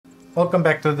Welcome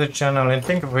back to the channel and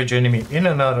thank you for joining me in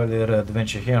another little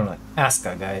adventure here on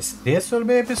Aska, guys. This will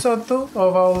be episode 2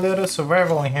 of our little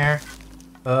survival in here.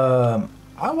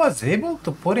 I was able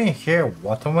to put in here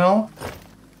watermelon.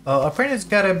 Apparently it's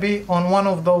gotta be on one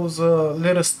of those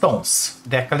little stones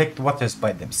that collect waters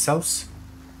by themselves.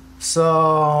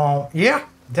 So yeah,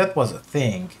 that was a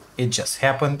thing. It just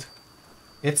happened.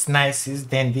 It's nice, it's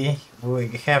dandy. We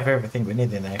have everything we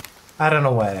need in there. I don't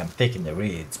know why I'm taking the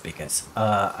reeds because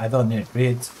I don't need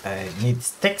reeds. I need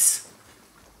sticks.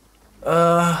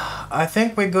 I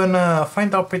think we're gonna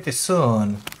find out pretty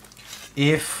soon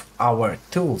if our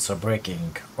tools are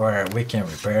breaking or we can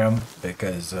repair them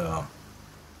because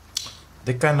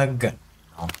they kind of gun.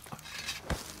 Oh,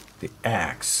 the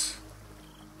axe.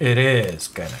 It is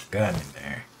kind of gun in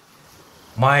there.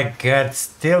 My God,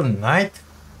 still night?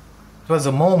 It was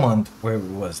a moment where it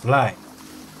was light.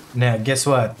 Now, guess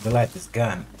what? The light is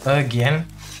gone. Again.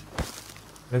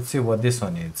 Let's see what this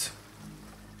one needs.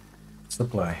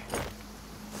 Supply.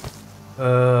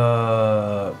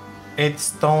 8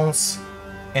 stones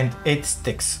and 8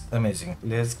 sticks. Amazing.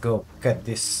 Let's go cut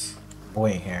this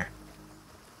boy in here.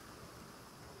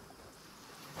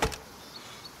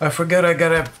 I forgot I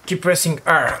gotta keep pressing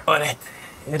R on it.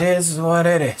 It is what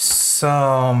it is.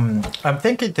 I'm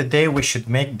thinking today we should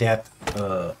make that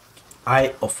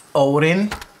Eye of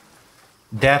Odin.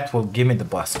 That will give me the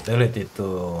possibility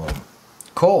to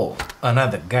call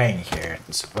another guy in here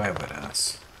to survive with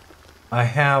us. I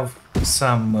have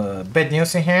some bad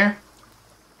news in here.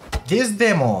 This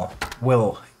demo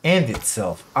will end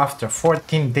itself after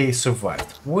 14 days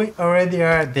survived. We already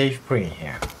are day 3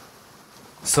 here.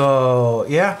 So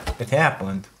yeah, it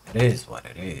happened. It is what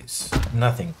it is.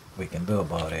 Nothing we can do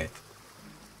about it.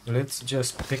 Let's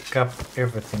just pick up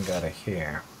everything out of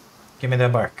here. Give me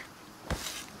that bark.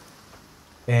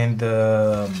 And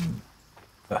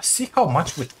see how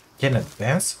much we can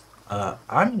advance.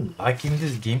 I'm liking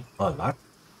this game a lot.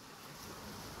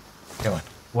 Come on,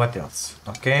 what else?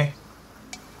 Okay,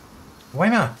 why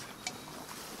not?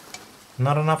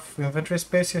 Not enough inventory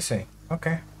space, you say?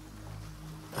 Okay.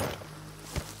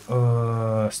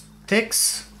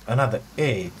 Sticks, another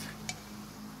 8.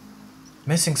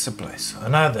 Missing supplies,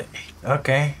 another 8.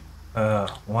 Okay.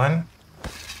 1,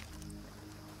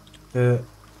 2,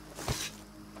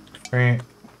 3.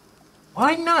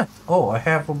 Why not? Oh, I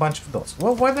have a bunch of those.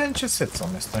 Well, why didn't you sit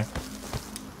some this time?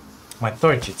 My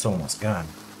torch is almost gone.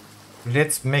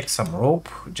 Let's make some rope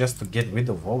just to get rid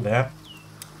of all that.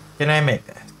 Can I make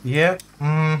that? Yeah.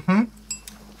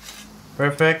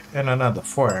 Perfect. And another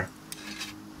 4.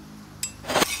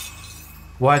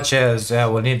 Watch as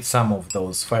we'll need some of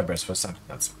those fibers for something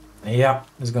else. Yeah,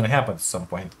 it's gonna happen at some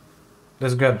point.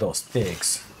 Let's grab those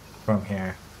sticks from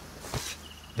here.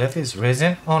 That is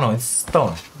resin? Oh no, it's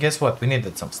stone. Guess what? We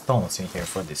needed some stones in here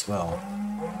for this well.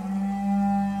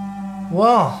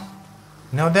 Well,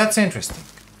 now that's interesting.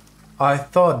 I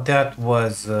thought that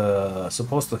was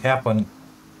supposed to happen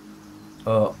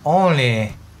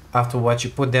only after what you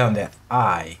put down that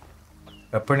eye.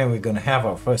 Apparently we're gonna have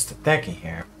our first attack in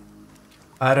here.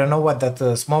 I don't know what that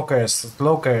smokers,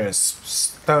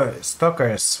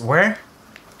 stalkers were.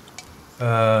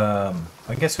 I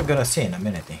guess we're gonna see in a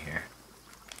minute in here.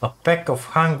 A pack of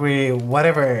hungry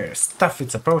whatever stuff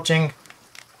it's approaching.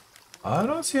 I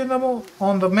don't see them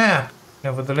on the map,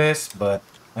 nevertheless, but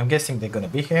I'm guessing they're gonna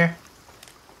be here.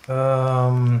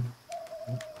 Already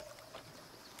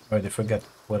forgot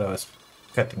what I was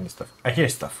cutting this stuff. I hear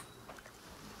stuff.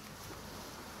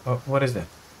 Oh, what is that?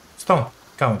 Stone,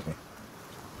 come with me.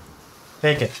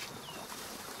 Take it.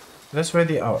 Let's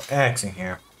ready our axe in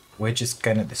here, which is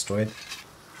kinda destroyed.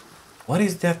 What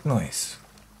is that noise?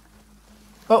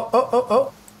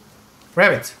 Oh.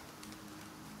 Rabbit.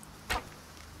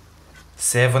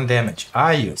 7 damage.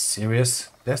 Are you serious?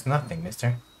 That's nothing,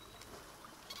 mister.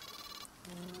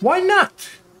 Why not?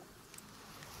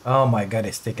 Oh my god,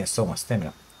 it's taking so much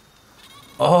stamina.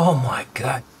 Oh my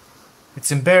god.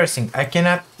 It's embarrassing. I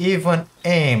cannot even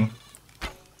aim.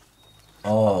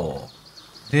 Oh,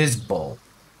 this bow.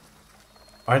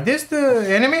 Are this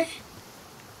the enemy?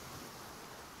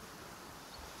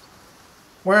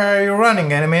 Where are you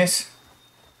running, enemies?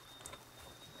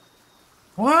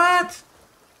 What?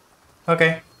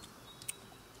 Okay.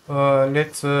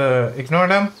 Let's ignore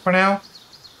them for now.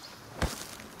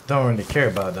 Don't really care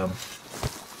about them.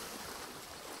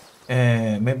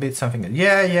 Maybe it's something.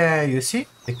 Yeah, you see?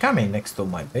 They're coming next to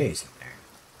my base in there.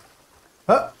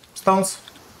 Oh, stones.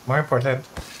 More important.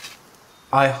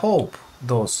 I hope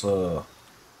those,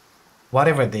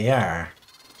 whatever they are.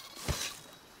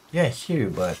 Yeah, I hear you,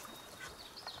 but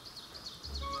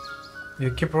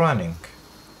you keep running.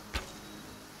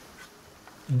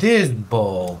 This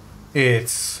bow,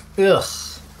 it's ugh.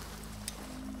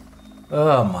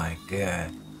 Oh my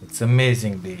god, it's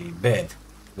amazingly bad.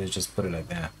 Let's just put it like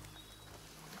that.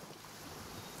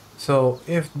 So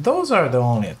if those are the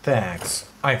only attacks,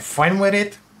 I'm fine with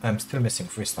it. I'm still missing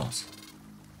 3 stones.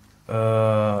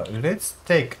 Let's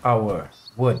take our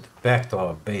wood back to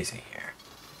our base here.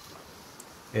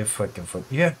 If I can find,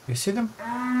 yeah, you see them?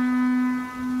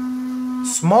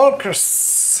 Smokers!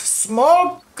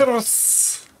 Smokers!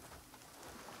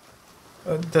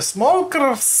 The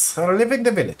smokers are leaving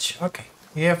the village. Okay.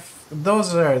 If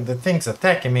those are the things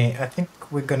attacking me, I think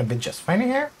we're gonna be just fine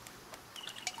here.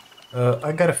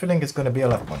 I got a feeling it's gonna be a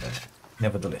lot more than that.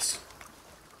 Nevertheless.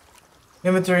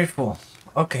 Inventory full.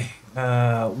 Okay.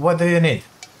 What do you need?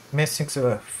 Missing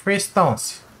 3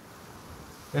 stones.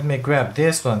 Let me grab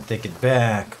this one, take it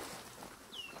back.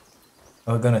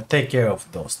 We're gonna take care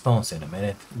of those stones in a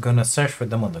minute. Gonna search for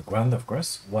them on the ground, of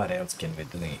course. What else can we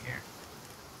do in here?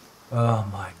 Oh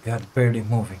my god, barely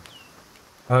moving.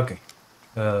 Okay.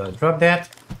 Drop that.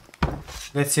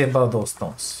 Let's see about those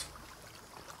stones.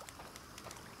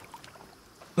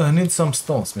 I need some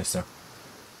stones, mister.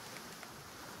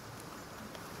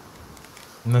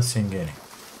 Not seeing any.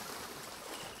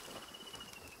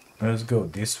 Let's go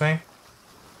this way.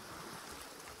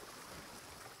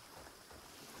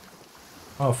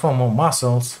 Oh, 4 more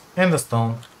muscles and the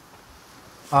stone.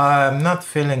 I'm not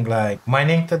feeling like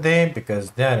mining today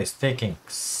because that is taking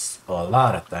a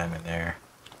lot of time in there.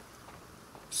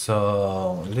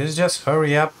 So let's just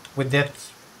hurry up with that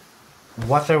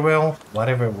water well,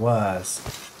 whatever it was.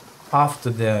 After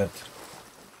that,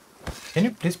 can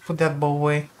you please put that bow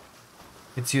away?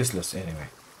 It's useless anyway.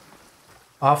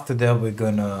 After that, we're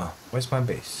gonna. Where's my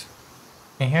base?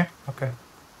 In here? Okay.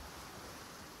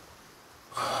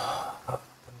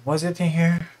 Was it in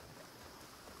here?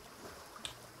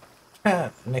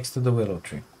 Ah, next to the willow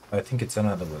tree. I think it's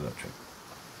another willow tree.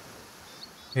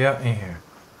 Yeah, in here.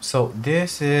 So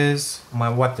this is my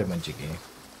water magic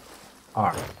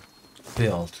R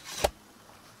build.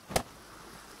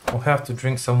 We'll have to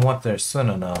drink some water soon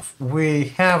enough. We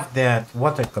have that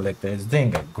water collector. It's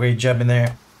doing a great job in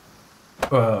there.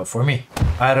 For me.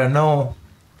 I don't know.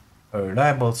 A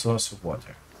reliable source of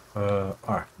water.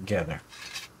 R, gather.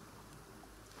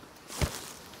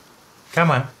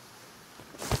 Come on.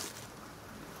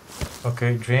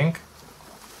 Okay, drink.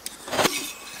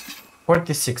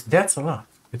 46, that's a lot.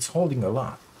 It's holding a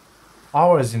lot.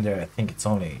 Hours in there, I think it's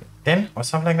only 10 or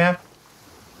something like that.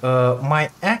 My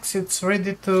axe, it's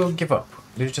ready to give up.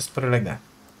 Let's just put it like that.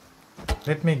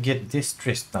 Let me get this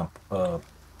tree stump out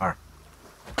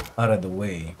of the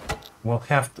way. We'll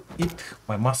have to eat.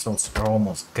 My muscles are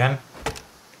almost gone.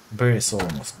 Berries are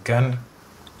almost gone.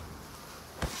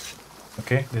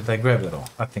 Okay, did I grab it all?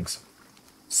 I think so.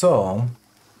 So,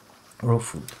 raw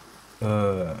food.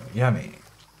 Yummy.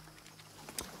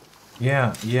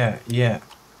 Yeah.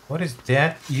 What is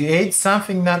that? You ate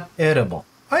something not edible.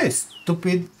 Oh,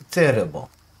 stupid, terrible.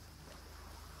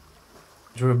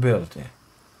 Durability.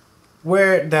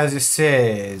 Where does it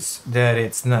say that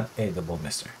it's not edible,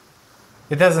 mister?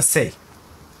 It doesn't say.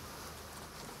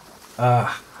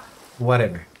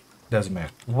 Whatever. Doesn't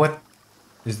matter. What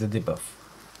is the debuff?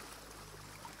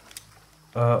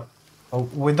 Oh,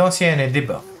 we don't see any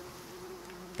debuff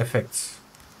effects.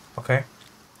 Okay.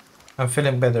 I'm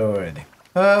feeling better already.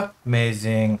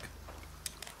 Amazing.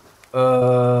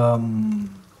 I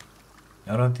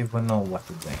don't even know what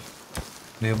to do.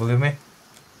 Do you believe me?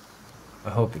 I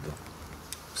hope you do.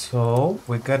 So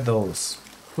we got those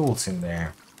tools in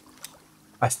there.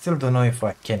 I still don't know if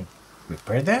I can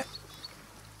repair that.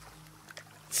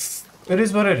 It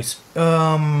is what it is.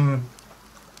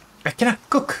 I cannot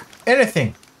cook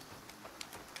anything.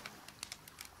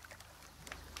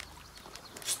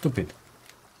 Stupid.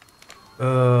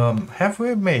 Have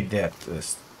we made that?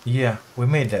 Yeah, we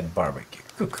made that barbecue.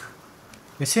 Cook.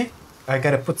 You see? I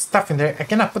gotta put stuff in there. I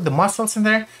cannot put the mussels in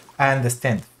there. I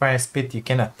understand. Fire spit, you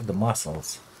cannot put the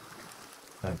mussels.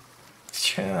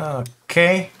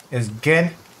 Okay, it's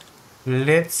good.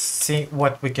 Let's see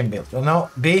what we can build. Oh, no,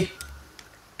 B.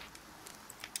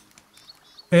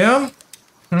 Yeah.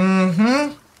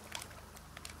 I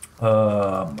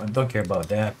don't care about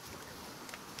that.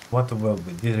 What well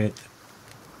we did it.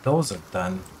 Those are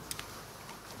done.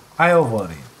 I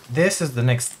overlay. This is the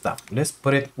next stuff. Let's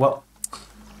put it. Well,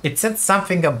 it said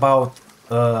something about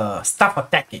stuff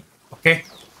attacking. Okay.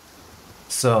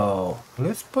 So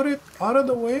let's put it out of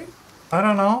the way. I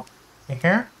don't know. In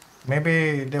here.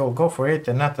 Maybe they will go for it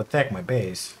and not attack my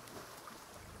base.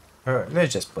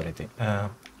 Let's just put it in.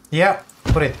 Yeah,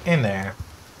 put it in there.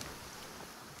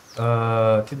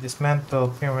 To dismantle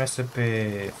pin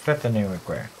recipe, flattening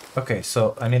required. Okay,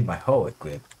 so I need my hoe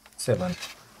equipped. 7.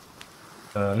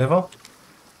 Level.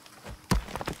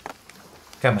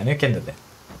 Come on, you can do that.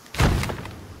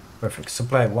 Perfect.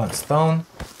 Supply 1 stone.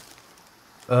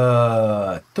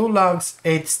 2 logs,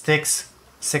 8 sticks,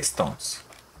 6 stones.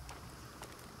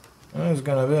 It's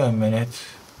gonna be a minute.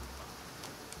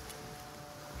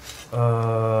 2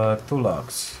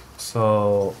 logs.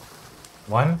 So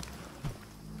 1.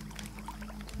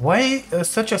 Why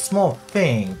such a small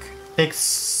thing takes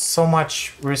so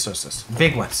much resources?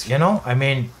 Big ones, you know? I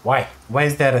mean, why? Why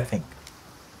is that a thing?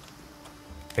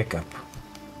 Pick up.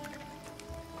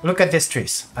 Look at these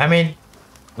trees. I mean,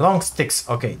 long sticks.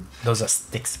 Okay, those are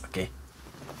sticks, okay?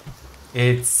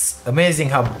 It's amazing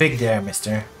how big they are,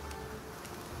 mister.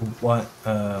 What,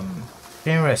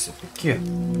 pin recipe, Q.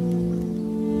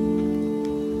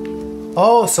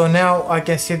 Oh, so now I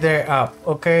can see they're up.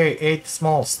 Okay, 8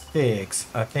 small sticks.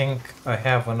 I think I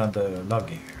have another log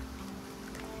here.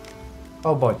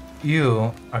 How about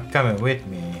you are coming with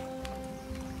me?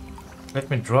 Let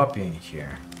me drop you in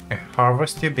here and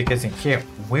harvest you, because in here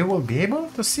we will be able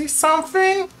to see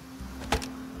something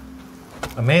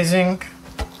amazing.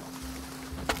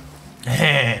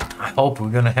 I hope we're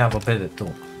gonna have a better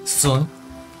tool soon,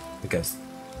 because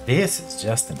this is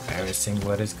just embarrassing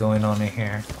what is going on in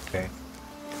here. Okay.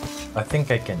 I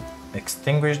think I can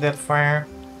extinguish that fire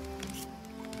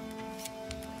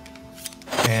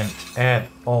and add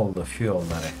all the fuel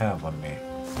that I have on me.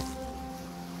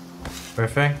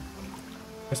 Perfect.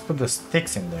 Let's put the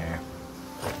sticks in there.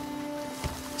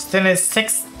 Still is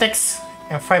 6 sticks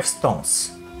and 5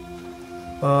 stones.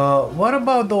 What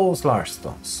about those large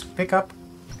stones? Pick up.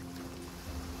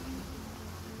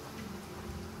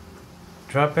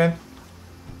 Drop it.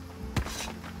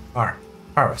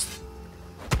 Harvest.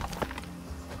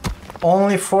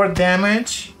 Only 4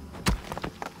 damage.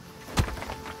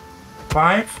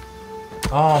 5.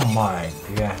 Oh my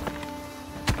god.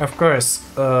 Of course,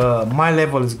 my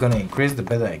level is gonna increase the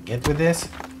better I get with this.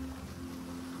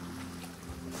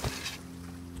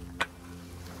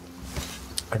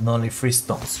 And only 3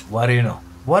 stones. What do you know?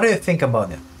 What do you think about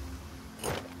them?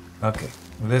 Okay,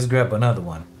 let's grab another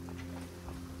one.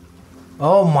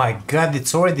 Oh my god,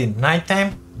 it's already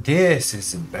nighttime? This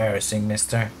is embarrassing,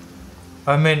 mister.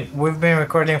 I mean, we've been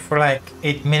recording for like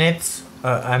 8 minutes.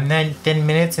 I'm 10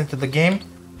 minutes into the game.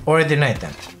 Already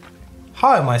nighttime.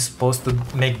 How am I supposed to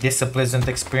make this a pleasant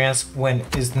experience when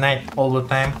it's night all the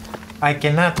time? I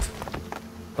cannot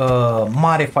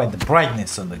modify the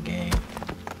brightness of the game.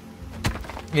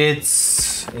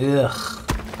 It's... ugh.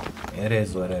 It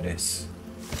is what it is.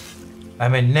 I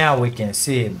mean, now we can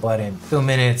see it, but in 2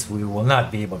 minutes we will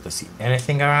not be able to see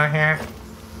anything around here.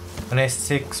 And I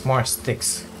 6 more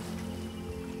sticks.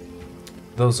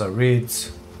 Those are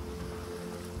reeds.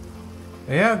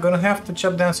 Yeah, gonna have to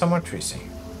chop down some more trees here.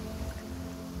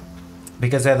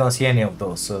 Because I don't see any of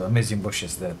those amazing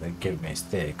bushes that give me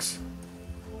sticks.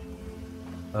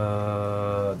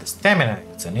 The stamina,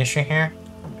 it's an issue here.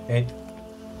 8.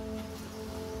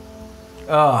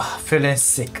 Oh, feeling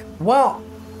sick. Well,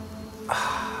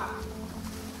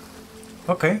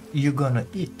 okay, you're gonna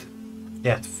eat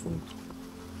that food.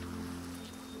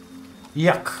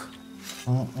 Yuck.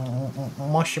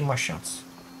 Mushy mushrooms.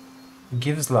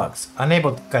 Gives logs.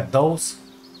 Unable to cut those.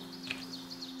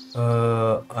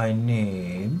 I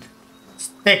need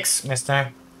sticks,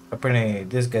 mister. Apparently,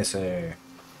 these guys are...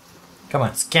 Come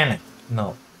on, scan it.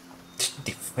 No.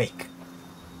 The fake.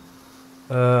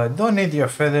 Don't need your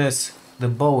feathers. The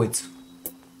bow, it's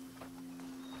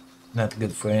not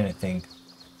good for anything.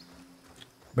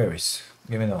 Berries.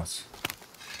 Give me those.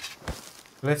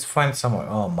 Let's find somewhere.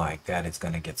 Oh my god, it's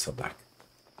gonna get so dark.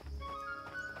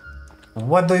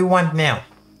 What do you want now?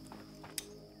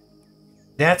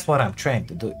 That's what I'm trying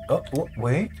to do. Oh,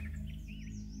 wait.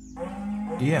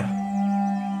 Yeah.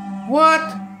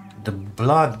 What? The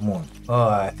blood moon. Oh,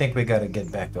 I think we gotta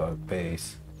get back to our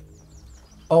base.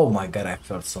 Oh my god, I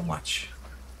felt so much.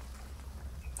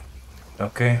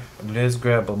 Okay, let's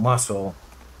grab a mussel.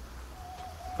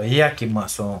 A yaki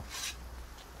mussel.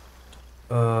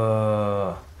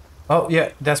 Oh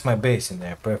yeah, that's my base in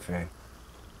there. Perfect.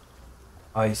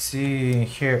 I see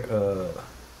here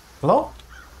hello?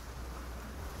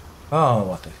 Oh,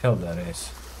 what the hell that is?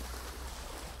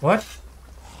 What?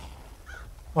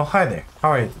 Oh, hi there.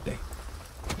 How are you today?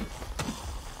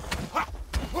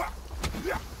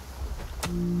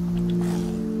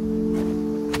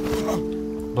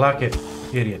 Block it,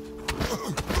 idiot.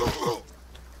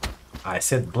 I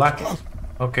said block it.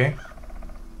 Okay.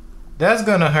 That's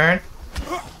gonna hurt.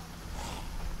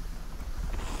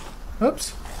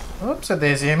 Oops. Oops, a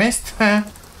daisy, I missed.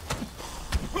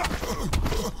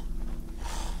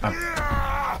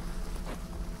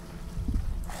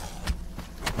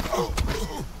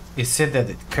 It said that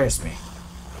it cursed me.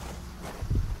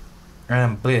 And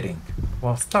I'm bleeding.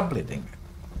 Well, stop bleeding.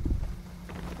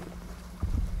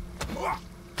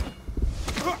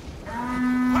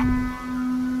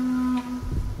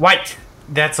 White!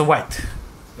 That's a white.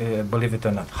 Believe it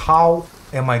or not. How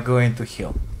am I going to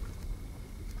heal?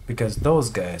 Because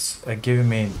those guys are giving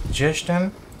me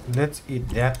indigestion. Let's eat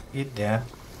that, eat that.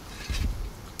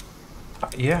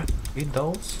 Yeah, eat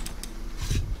those.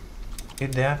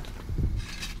 Eat that.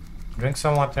 Drink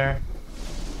some water.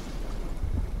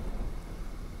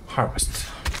 Harvest.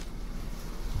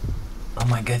 Oh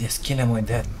my god, you skin him with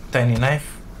that tiny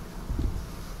knife.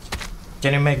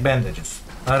 Can you make bandages?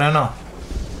 I don't know.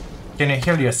 Can you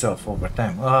heal yourself over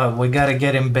time? Oh, we gotta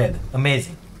get in bed.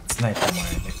 Amazing. It's nighttime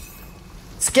already.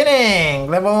 Skinning!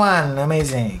 Level 1,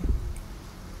 amazing.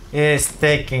 It's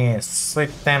taking a sweet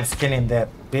time skinning that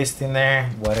beast in there,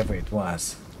 whatever it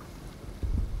was.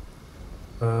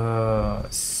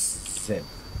 Shit.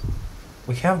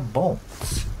 We have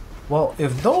bones. Well,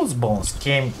 if those bones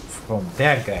came from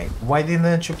that guy, why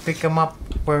didn't you pick them up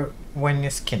when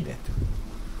you skinned it?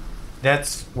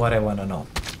 That's what I wanna know.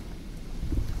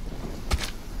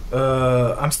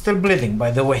 I'm still bleeding, by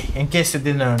the way, in case you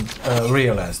didn't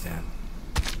realize that.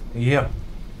 Yep.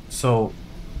 So,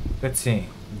 let's see.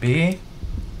 B.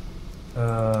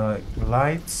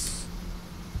 Lights.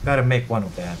 Gotta make one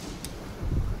of that.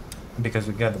 Because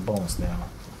we got the bones now.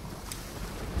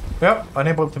 Yep,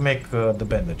 unable to make the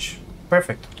bandage.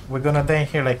 Perfect. We're gonna die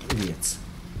here like idiots.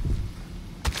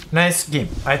 Nice game.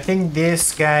 I think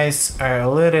these guys are a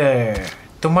little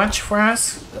too much for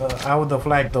us. I would have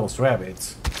liked those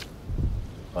rabbits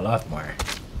a lot more.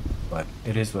 But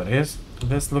it is what it is.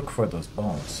 Let's look for those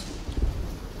bones.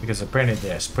 Because apparently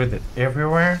they are spread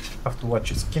everywhere. I have to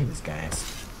watch you skin these guys.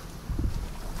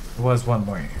 There was one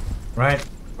more here. Right?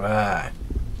 Right.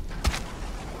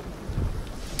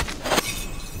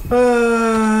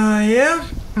 Yeah.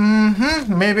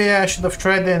 Maybe I should have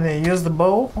tried and used the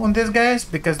bow on these guys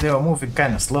because they were moving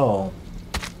kind of slow.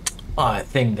 I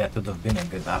think that would have been a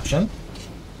good option.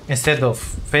 Instead of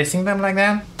facing them like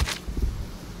that.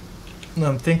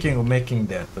 I'm thinking of making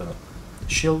that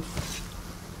shield.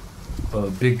 A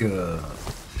big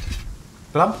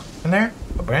club in there.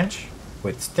 A branch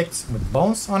with sticks with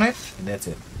bones on it. And that's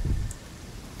it.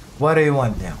 What do you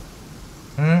want now?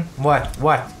 What?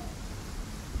 What?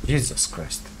 Jesus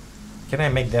Christ. Can I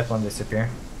make that one disappear?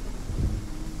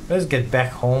 Let's get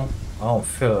back home. I don't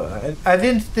feel... I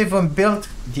didn't even build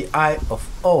the Eye of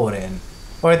Odin.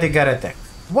 Or they got attacked.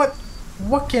 What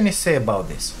can you say about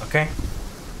this, okay?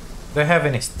 Do I have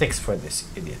any sticks for this,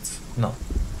 idiots? No.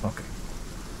 Okay.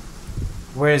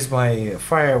 Where's my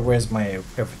fire? Where's my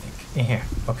everything? In here.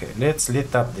 Okay, let's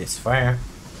lit up this fire.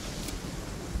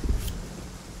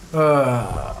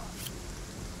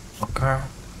 Okay.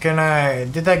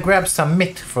 Did I grab some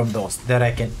meat from those that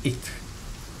I can eat?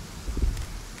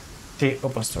 The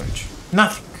open storage.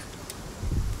 Nothing.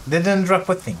 They didn't drop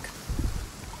a thing.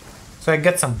 So I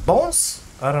got some bones?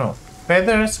 I don't know.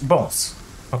 Feathers, bones.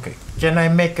 Okay. Can I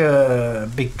make a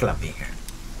big club here?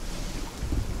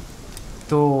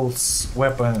 Tools,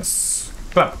 weapons,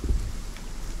 club.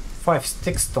 5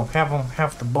 sticks, don't have them.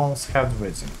 Have the bones, have the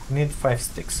resin. Need 5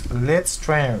 sticks. Let's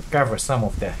try and recover some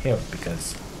of that health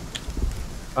because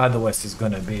otherwise it's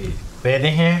gonna be bad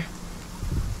in here.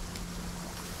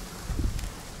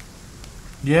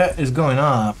 Yeah, it's going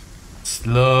up.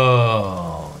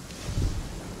 Slow.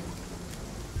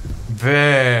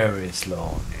 Very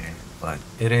slow, man. But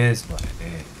it is what it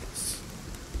is.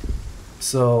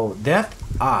 So that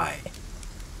eye.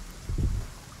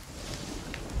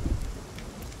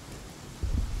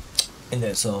 And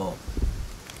then so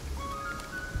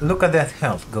look at that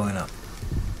health going up.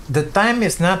 The time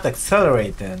is not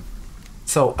accelerated,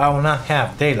 so I will not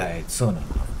have daylight soon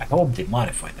enough. I hope they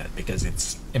modify that because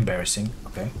it's embarrassing,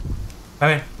 okay? I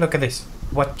mean, look at this.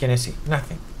 What can you see?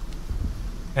 Nothing.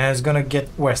 And it's gonna get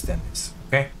worse than this,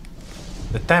 okay?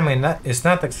 The time is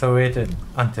not accelerated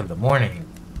until the morning.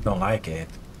 Don't like it.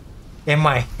 And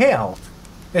my health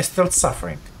is still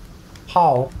suffering.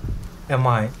 How am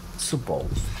I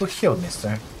supposed to heal,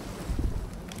 mister?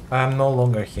 I'm no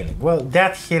longer healing. Well,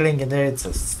 that healing in there, it's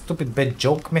a stupid bad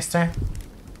joke, mister.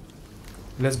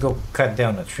 Let's go cut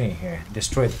down a tree here.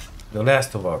 Destroy the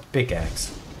last of our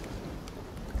pickaxe.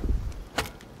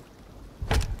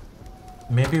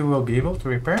 Maybe we'll be able to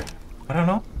repair? I don't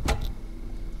know.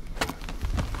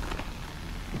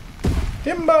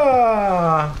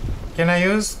 Timber! Can I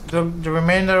use the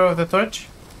remainder of the torch?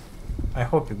 I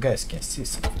hope you guys can see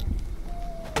something.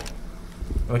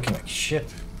 Looking like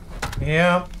shit.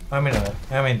 Yeah, I'm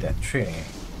in that tree.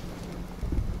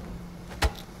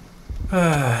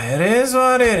 It is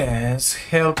what it is.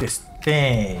 Help is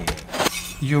thing.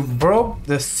 You broke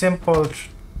the simple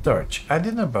torch. I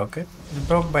didn't broke it. It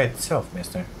broke by itself,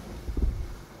 mister.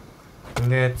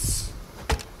 Let's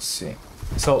see.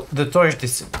 So the torch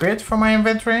disappeared from my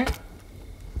inventory.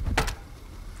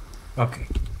 Okay.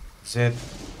 Z.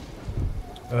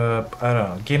 I don't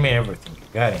know. Give me everything you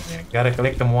got in here. Gotta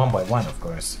collect them one by one, of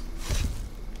course.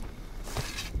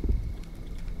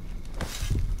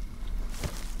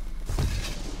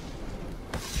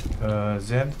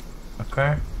 Z.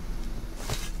 Okay.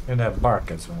 And that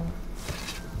bark as well.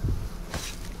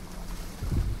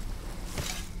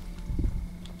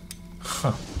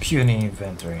 Huh. Puny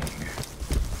inventory in here.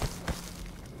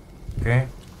 Okay.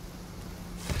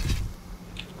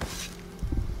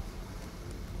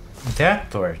 That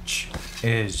torch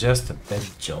is just a bad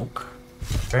joke.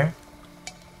 Okay.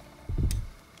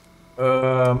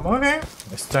 Okay.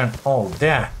 Let's turn all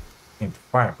that into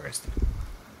fireburst.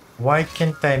 Why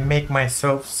can't I make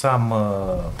myself some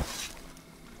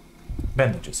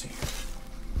bandages here?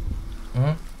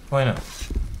 Hmm? Why not?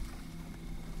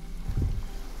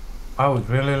 I would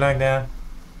really like that.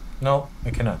 No, I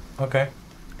cannot. Okay.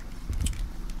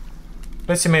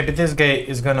 Let's see, maybe this guy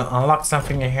is gonna unlock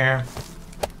something in here.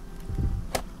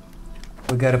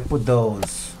 We gotta put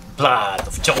those blood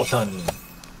of Jotun,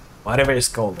 whatever it's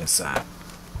called, inside.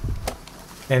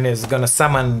 And it's gonna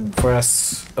summon for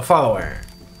us a follower.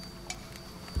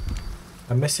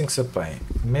 A missing supply.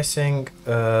 Missing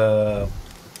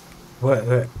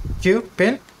what Q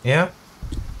pin? Yeah.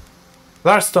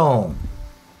 Large stone.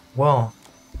 Well,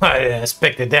 I didn't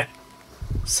expect that.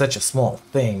 Such a small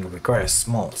thing requires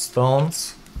small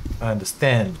stones. I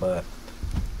understand, but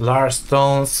large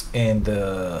stones and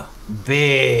the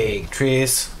big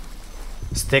trees,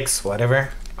 sticks, whatever,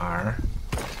 are.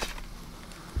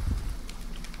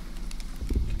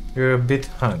 You're a bit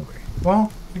hungry.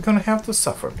 Well, you're gonna have to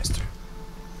suffer, mister.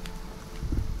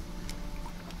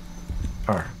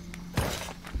 R.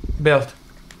 Belt.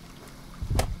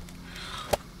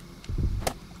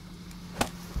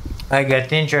 I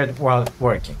got injured while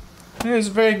working. It was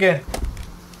very good.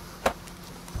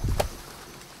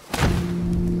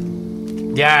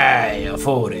 Yeah,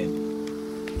 afford it.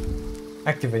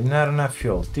 Activate not enough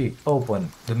fuel. T.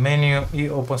 Open the menu. E.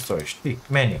 Open storage. T.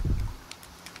 Menu.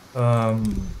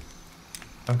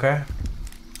 Okay.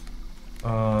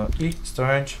 E.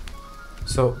 Storage.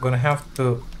 So gonna have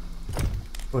to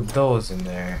put those in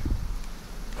there.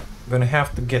 Gonna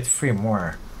have to get 3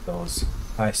 more of those.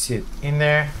 I see it in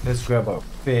there. Let's grab our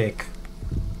pick,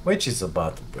 which is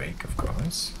about to break, of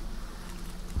course.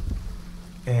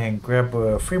 And grab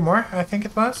 3 more, I think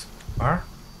it was. R.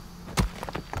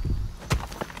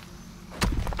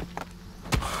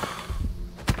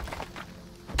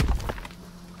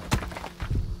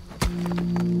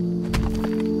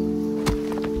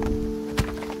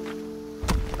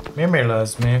 Mimi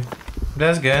loves me.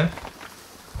 That's good.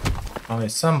 Only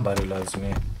somebody loves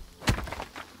me.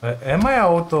 Am I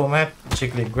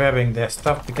automatically grabbing that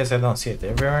stuff because I don't see it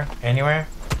everywhere, anywhere?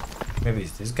 Maybe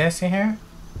it's this guy's in here?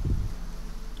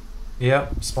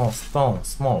 Yep, small stone,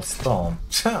 small stone.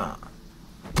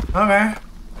 Okay.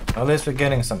 At least we're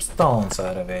getting some stones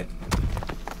out of it.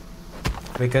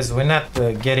 Because we're not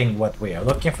getting what we are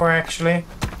looking for, actually.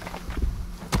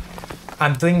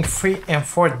 I'm doing 3 and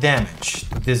 4 damage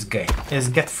to this guy. He's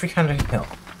got 300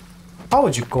 health. How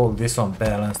would you call this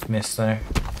unbalanced, mister?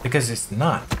 Because it's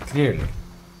not, clearly.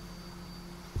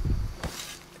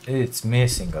 It's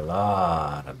missing a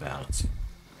lot of balancing.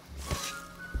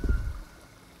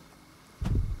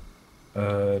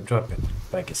 Drop it,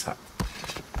 like it's hot.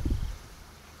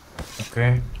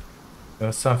 Okay.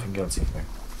 There's something else in here.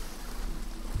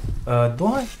 Do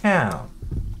I have...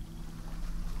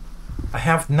 I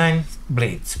have 9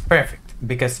 blades, perfect.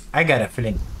 Because I got a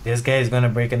feeling this guy is gonna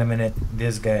break in a minute.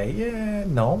 This guy, yeah,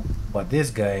 no. But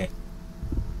this guy...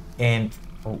 And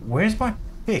where's my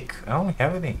pick? I only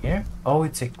have it in here. Oh,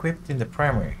 it's equipped in the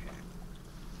primary.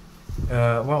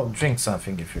 Well, drink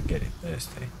something if you get it. Let's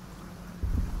see.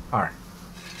 R.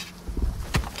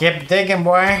 Keep digging,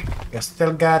 boy. You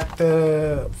still got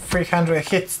 300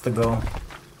 hits to go.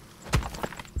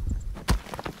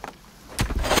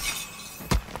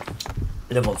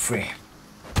 Level 3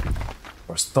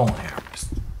 for stone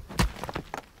harvest.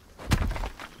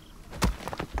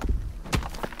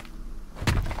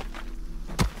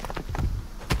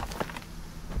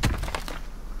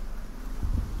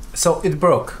 So it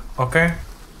broke, okay?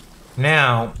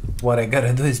 Now what I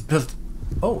gotta do is build.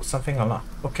 Oh, something unlocked.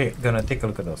 Okay, gonna take a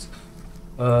look at those.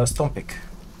 Stone pick.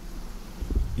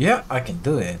 Yeah, I can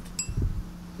do it.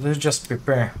 Let's just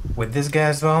prepare with this guy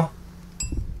as well.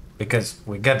 because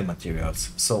we got the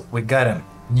materials. So we got them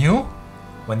new.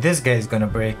 When this guy is gonna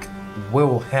break, we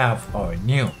will have our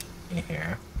new in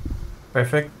here.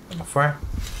 Perfect. Number 4.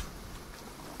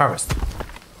 Harvest.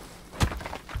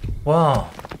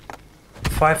 Wow.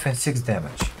 5 and 6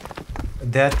 damage.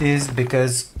 That is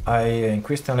because I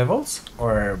increased the levels,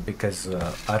 or because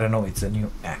I don't know, it's a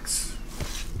new axe.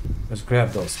 Let's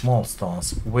grab those small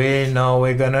stones. We know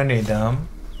we're gonna need them.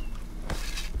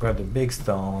 Grab the big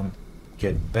stone.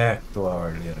 Get back to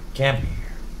our little camp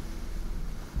here.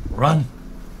 Run!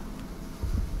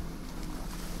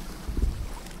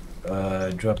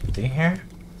 Drop it in here.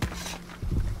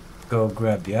 Go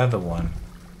grab the other one.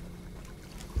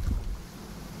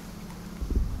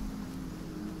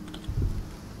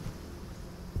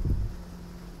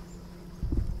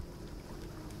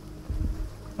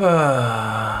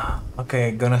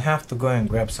 Okay, gonna have to go and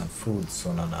grab some food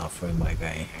soon enough with my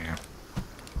guy here.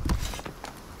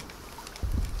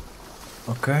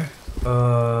 Okay.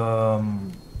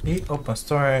 Open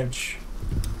storage.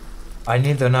 I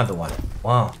need another one.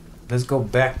 Wow. Let's go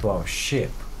back to our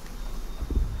ship.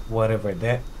 Whatever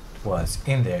that was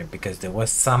in there, because there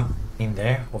was some in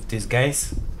there of these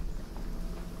guys.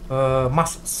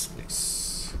 Mussels,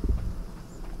 please.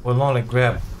 We'll only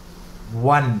grab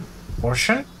one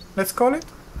portion, let's call it.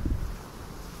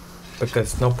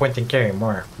 Because no point in carrying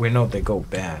more. We know they go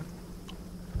bad.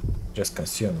 Just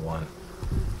consume one.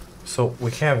 So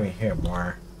we have in here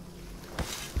more.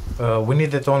 We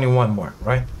needed only one more,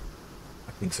 right?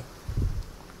 I think so.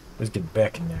 Let's get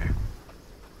back in there.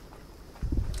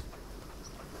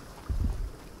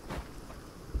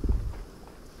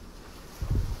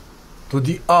 To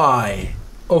the eye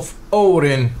of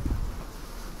Odin.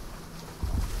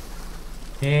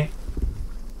 Okay.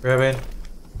 Grab it.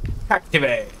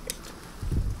 Activate.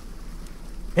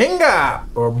 Inga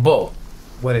or bow.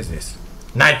 What is this?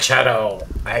 Night Shadow.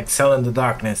 I excel in the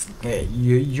darkness. Okay,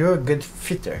 you're a good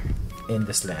fitter in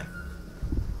this land.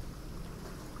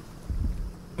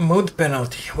 Mood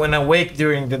penalty. When I wake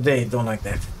during the day, don't like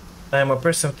that. I am a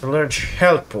person with a large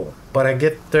health pool, but I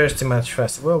get thirsty much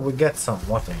faster. Well, we got some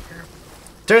water here.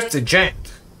 Thirsty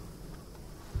giant.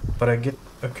 But I get...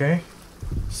 okay.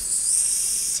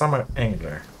 Summer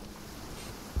angler.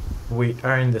 We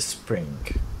are in the spring.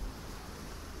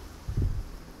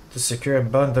 To secure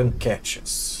abundant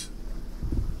catches.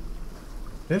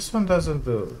 This one doesn't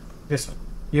do... this one.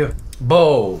 You.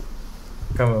 Bow.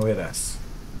 Coming with us.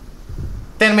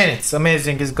 10 minutes.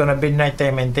 Amazing. It's gonna be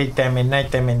nighttime and daytime and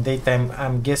nighttime and daytime.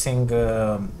 I'm guessing...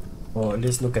 oh,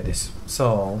 let's look at this.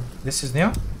 So, this is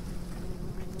new.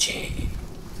 Gee.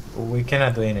 We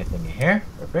cannot do anything here.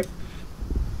 Perfect.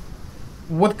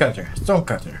 Woodcutter.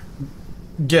 Stonecutter.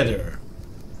 Gatherer.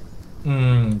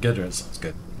 Gatherer sounds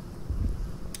good.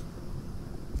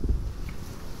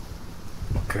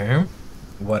 Okay.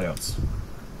 What else?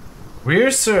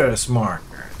 Resource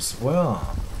markers.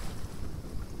 Well...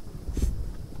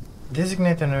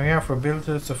 designate an area for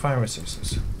builders to find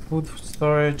resources. Food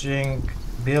storaging,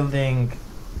 building.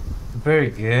 Very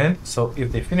good. So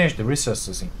if they finish the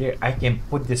resources in here, I can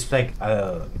put this flag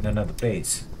in another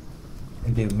place.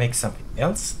 And they'll make something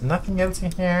else. Nothing else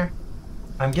in here.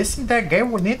 I'm guessing that guy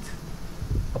will need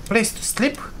a place to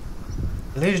sleep.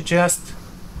 Let's just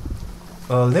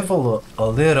level a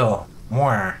little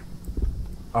more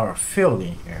our field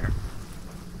in here.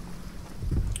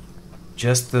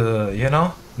 Just you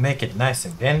know, make it nice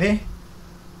and dandy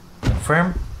and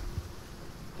firm.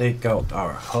 Take out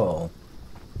our hull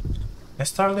and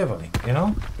start leveling, you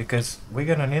know, because we're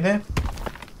gonna need it.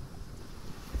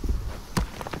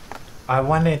 I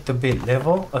want it to be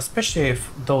level, especially if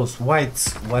those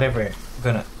whites, whatever,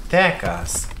 gonna attack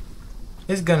us.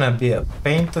 It's gonna be a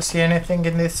pain to see anything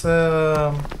in this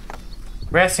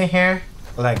grass in here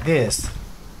like this.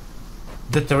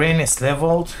 The terrain is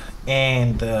leveled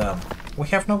and we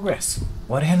have no grass.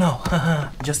 What do you know?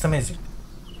 Just amazing.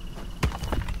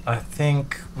 I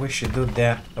think we should do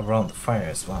that around the fire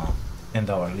as well. And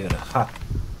our little hut.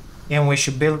 And we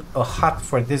should build a hut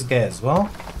for this guy as well.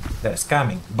 That's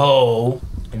coming. Bow!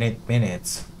 In 8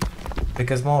 minutes.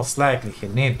 Because most likely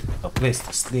he'll need a place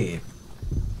to sleep.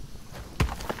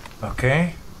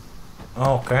 Okay.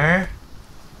 Okay.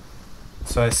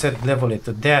 So I said level it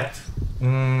to that.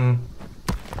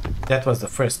 That was the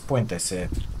first point I said.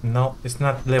 No, it's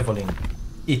not leveling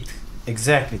it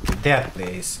exactly to that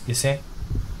place. You see?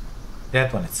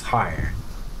 That one is higher.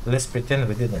 Let's pretend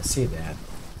we didn't see that.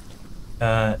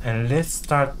 And let's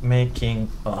start making...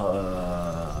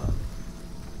 how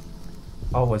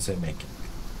was I making?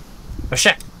 A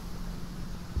shack!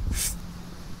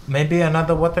 Maybe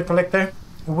another water collector?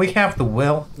 We have the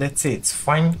well. Let's see, it's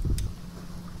fine.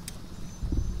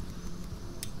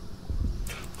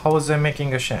 How was I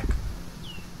making a shack?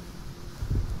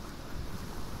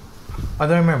 I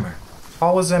don't remember.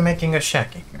 How was I making a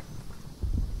shack in here?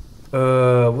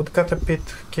 Woodcutter pit,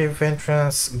 cave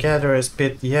entrance, gatherer's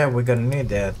pit. Yeah, we're gonna need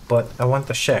that, but I want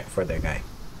a shack for that guy.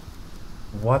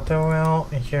 Water well,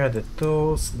 and here are the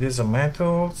tools. These are my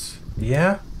tools.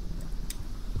 Yeah.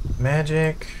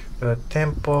 Magic,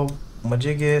 temple,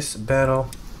 Majigis, battle.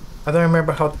 I don't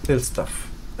remember how to build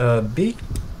stuff. B.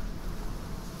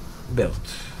 Build.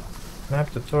 Map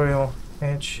tutorial,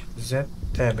 H, Z,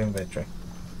 tab inventory.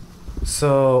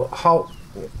 So, how...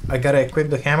 I gotta equip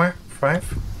the hammer?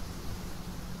 5?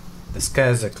 The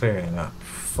skies are clearing up,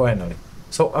 finally.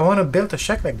 So, I wanna build a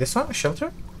shack like this one, a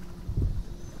shelter?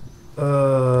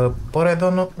 But I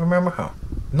don't remember how.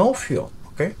 No fuel,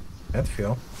 okay? Add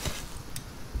fuel.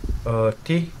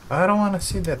 T. I don't wanna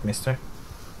see that, mister.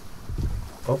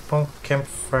 Open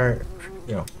campfire.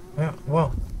 Yeah,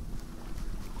 well.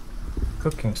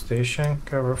 Cooking station,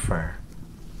 cover fire.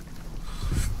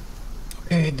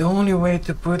 Okay, the only way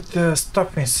to put the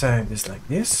stuff inside is like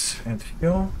this. Add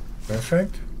fuel.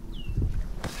 Perfect.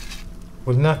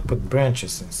 Will not put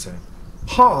branches inside.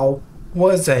 How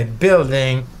was I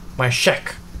building my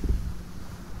shack?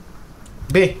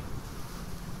 B.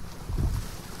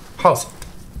 House.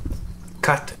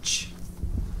 Cottage.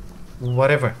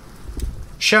 Whatever.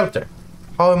 Shelter.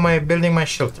 How am I building my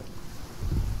shelter?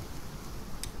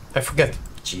 I forget.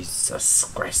 Jesus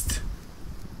Christ.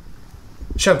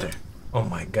 Shelter. Oh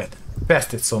my god.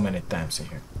 Passed it so many times in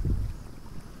here.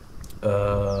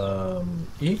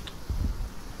 E.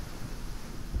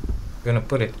 Gonna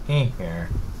put it in here.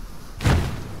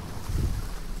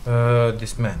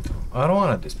 Dismantle. I don't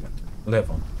want to dismantle.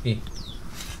 Level. E.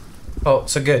 Oh,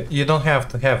 so good. You don't have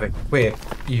to have equipped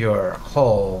your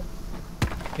hull.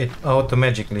 It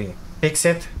automatically picks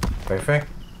it. Perfect.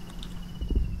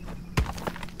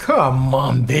 Come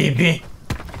on, baby.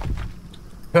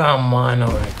 Come on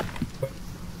already.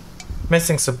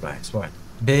 Missing supplies. What?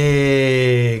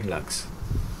 Big logs.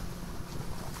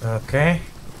 Okay.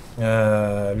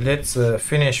 Let's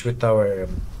finish with our...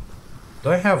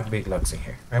 Do I have big logs in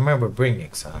here? I remember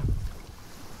bringing some.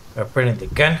 Bringing the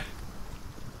gun.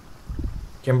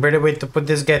 Can barely wait to put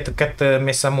this guy to cut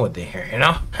me some wood in here, you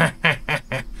know?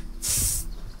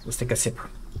 Let's take a sip.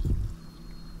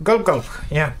 Gulp, gulp.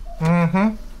 Yeah.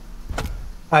 Mm-hmm.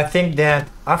 I think that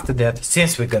after that,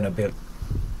 since we're gonna build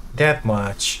that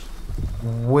much,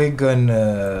 we're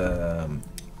gonna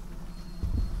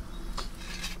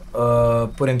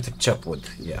put him to chop wood.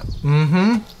 Yeah.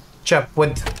 Mm-hmm. Chop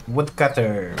wood,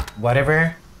 woodcutter,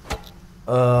 whatever.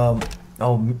 Oh,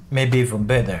 maybe even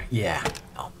better. Yeah.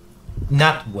 No.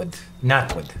 Not wood.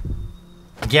 Not wood.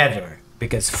 Gatherer,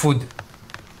 because food.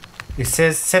 It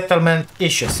says settlement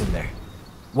issues in there.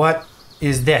 What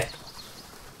is that?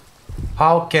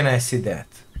 How can I see that?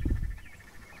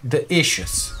 The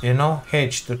issues, you know?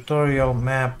 H, tutorial,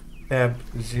 map, tab,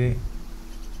 Z.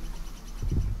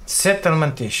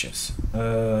 Settlement issues.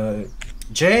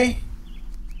 J.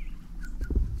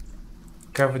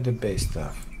 Cover the base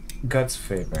stuff. God's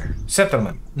favor.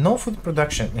 Settlement. No food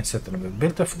production in settlement.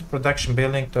 Build a food production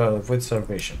building to avoid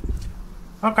starvation.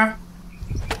 Okay.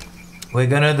 We're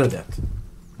gonna do that.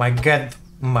 My god.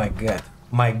 My god.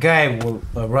 My guy will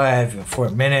arrive in 4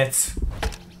 minutes.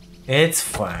 It's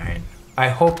fine. I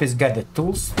hope he's got the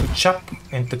tools to chop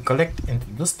and to collect and to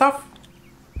do stuff.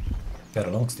 Got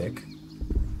a long stick.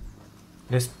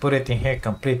 Let's put it in here,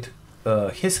 complete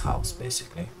his house,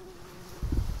 basically.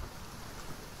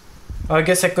 I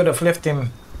guess I could have left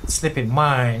him sleep in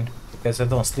mine, because I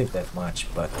don't sleep that much,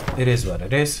 but it is what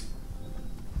it is.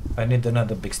 I need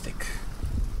another big stick.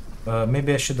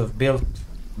 Maybe I should have built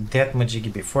that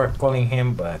Majigi before calling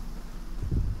him, but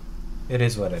it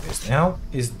is what it is. Now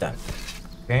it's done.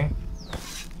 Okay.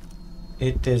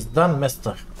 It is done,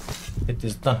 mister. It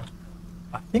is done.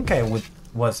 I think I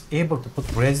was able to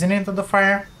put resin into the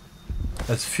fire.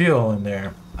 There's fuel in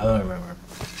there. I don't remember.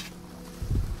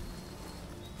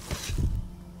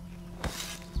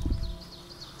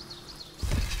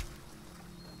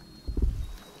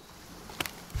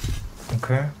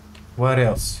 Okay. What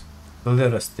else? The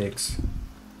little sticks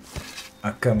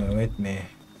are coming with me.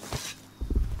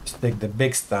 Let's take the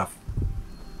big stuff.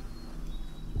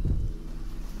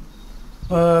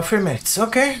 3 minutes.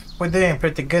 Okay. We're doing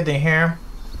pretty good in here.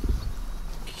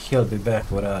 He'll be back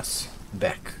with us.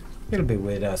 He'll be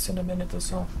with us in a minute or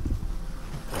so.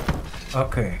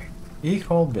 Okay.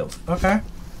 E-hole built. Okay.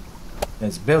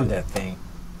 Let's build that thing.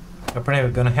 Apparently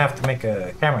we're gonna have to make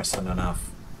a camera soon enough.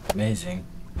 Amazing.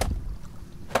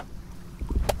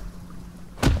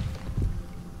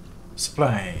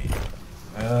 Supply.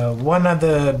 One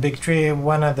other big tree,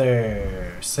 one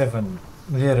other 7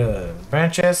 little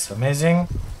branches. Amazing.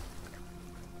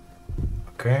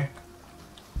 Okay.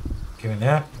 Give me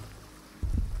that.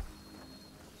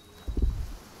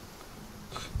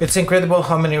 It's incredible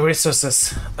how many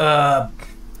resources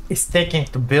it's taking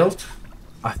to build.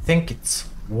 I think it's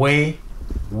way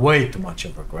too much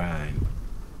of a grind.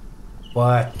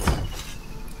 But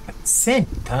at the same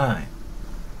time,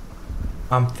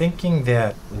 I'm thinking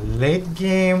that late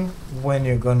game, when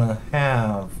you're gonna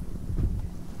have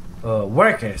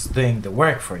workers doing the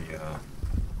work for you,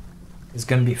 it's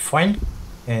gonna be fine,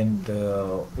 and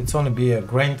it's only be a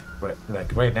grind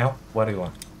like right now. What do you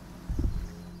want?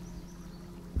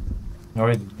 I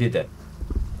already did that.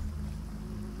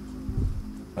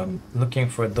 I'm looking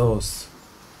for those.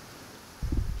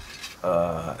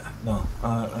 No.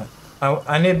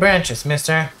 I need branches,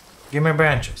 mister. Give me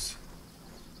branches.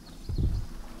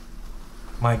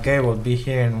 My guy will be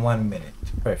here in 1 minute.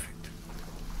 Perfect.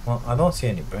 Well, I don't see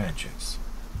any branches.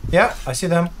 Yeah, I see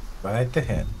them. Right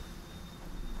ahead.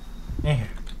 In here.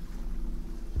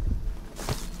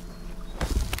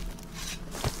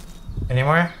 Any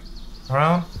more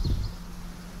around?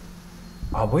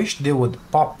 I wish they would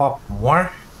pop up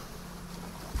more,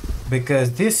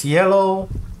 because this yellow,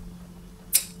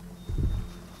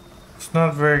 it's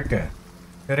not very good.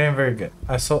 It ain't very good.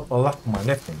 I saw a lot more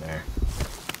left in there.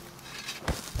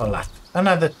 A lot.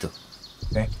 Another 2.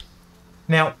 Okay.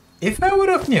 Now, if I would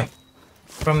have knew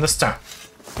from the start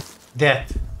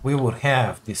that we would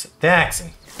have these attacks in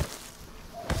here,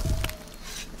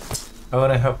 I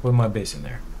would have put my base in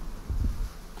there.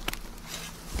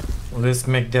 Let's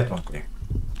make that one clear.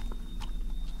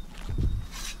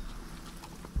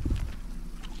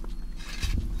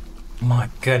 My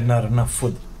god, not enough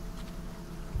food.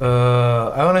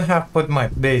 I wanna have put my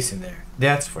base in there.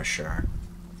 That's for sure.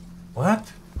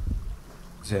 What?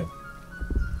 Zip.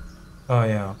 Oh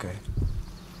yeah, okay.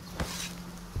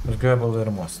 Let's grab a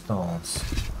little more stones.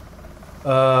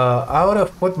 I would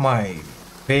have put my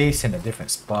base in a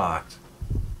different spot.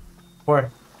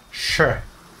 For sure.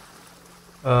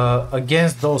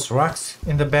 Against those rocks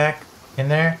in the back, in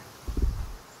there.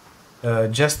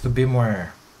 Just to be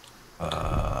more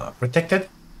protected.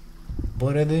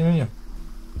 But I didn't know.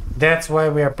 That's why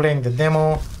we are playing the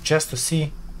demo, just to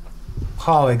see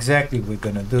how exactly we're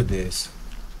gonna do this.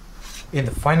 In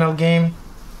the final game,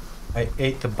 I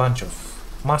ate a bunch of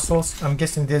mussels. I'm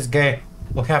guessing this guy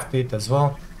will have to eat as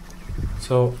well.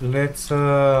 So let's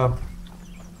grab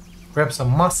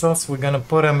some mussels. We're gonna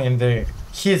put them in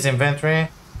his inventory.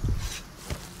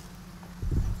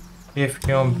 If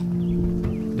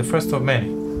the first of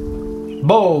many.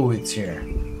 Bow, it's here.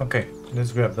 Okay,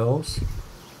 let's grab those.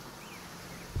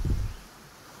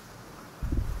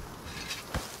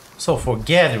 So for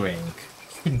gathering,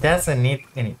 he doesn't need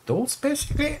any tools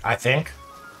basically, I think.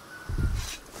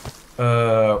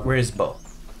 Where is Bo?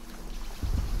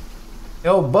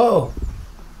 Yo, Bo!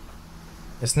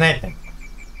 It's Nathan.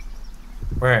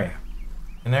 Where are you?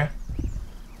 In there?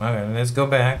 Okay, let's go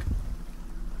back.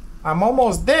 I'm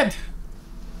almost dead.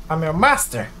 I'm your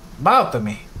master. Bow to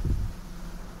me.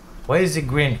 Why is he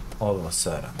green all of a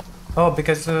sudden? Oh,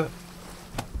 because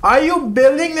are you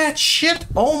building that shit?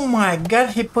 Oh my god,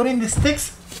 he put in the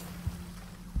sticks.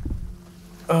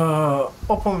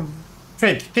 Open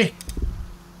trade. Hey.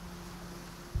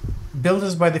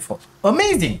 Builders by default.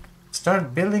 Amazing.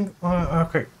 Start building.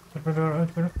 Okay.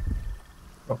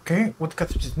 Okay. What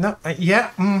cut? No.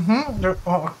 Yeah.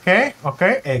 Okay.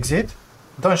 Okay. Exit.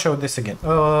 Don't show this again.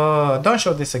 Don't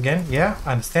show this again. Yeah.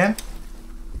 I understand.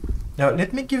 Now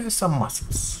let me give you some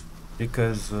muscles,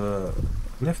 because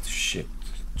left shift,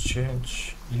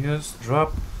 change, use,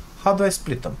 drop. How do I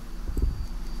split them?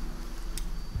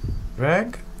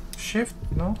 Drag, shift,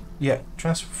 no? Yeah,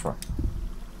 transfer.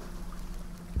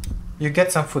 You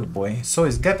get some food, boy. So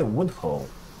he's got a wood hoe.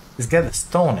 He's got a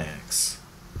stone axe.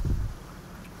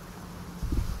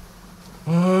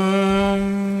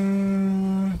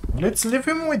 Let's leave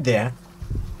him with that,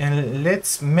 and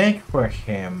let's make for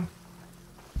him.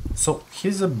 So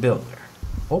he's a builder.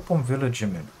 Open village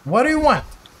menu. What do you want?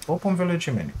 Open village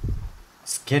menu.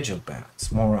 Schedule balance.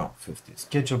 Morale 50.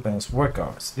 Schedule balance. Work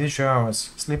hours. Leisure hours.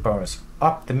 Sleep hours.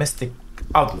 Optimistic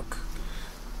outlook.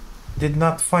 Did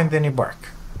not find any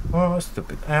bark. Oh,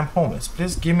 stupid. I am homeless.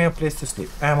 Please give me a place to sleep.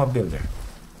 I am a builder.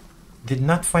 Did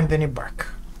not find any bark.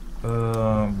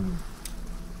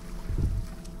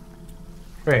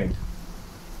 Trade.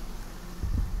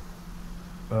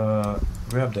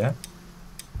 Grab that.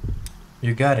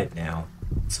 You got it now.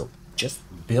 So just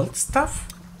build stuff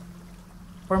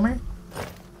for me.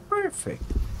 Perfect.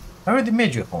 I already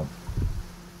made you home.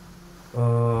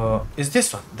 is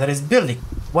this one that is building.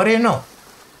 What do you know?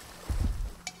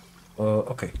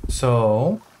 Okay,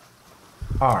 so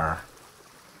R.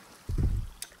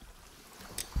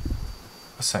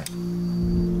 Assign.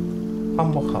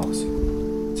 Humble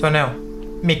housing. So now,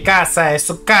 mi casa es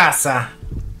su casa.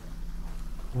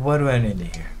 What do I need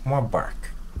here? More bark.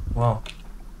 Well,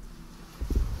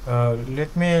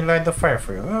 let me light the fire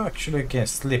for you. Oh, actually, I can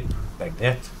sleep like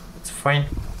that. It's fine.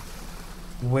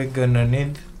 We're gonna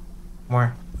need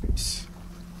more trees.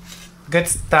 Good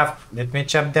stuff. Let me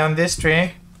chop down this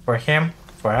tree for him,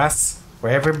 for us, for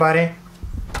everybody.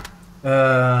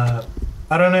 I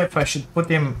don't know if I should put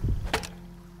him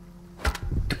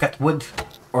to cut wood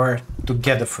or to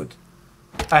gather food.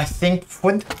 I think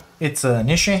food, it's an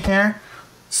issue here.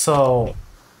 So,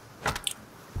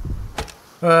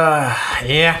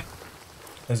 yeah,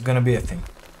 it's gonna be a thing.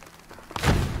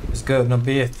 It's gonna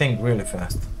be a thing really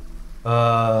fast.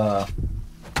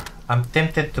 I'm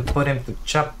tempted to put him to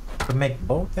chop, to make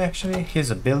both actually.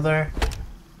 He's a builder.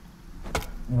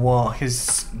 Well,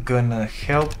 he's gonna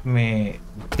help me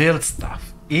build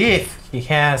stuff if he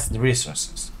has the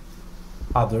resources.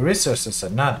 Oh, the resources are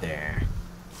not there.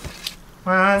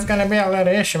 Well, it's gonna be a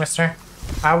little issue, mister.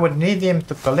 I would need him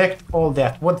to collect all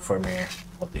that wood for me.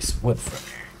 All this wood for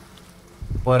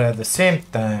me. But at the same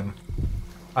time,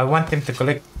 I want him to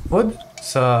collect wood,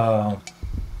 so...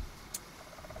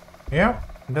 yeah,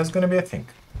 that's gonna be a thing.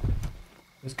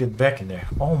 Let's get back in there.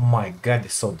 Oh my god,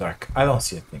 it's so dark. I don't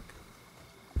see a thing.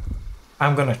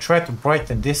 I'm gonna try to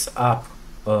brighten this up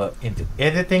in the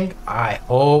editing. I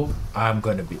hope I'm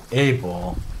gonna be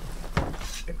able.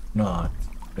 If not,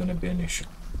 it's gonna be an issue.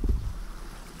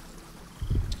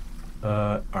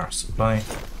 Our supply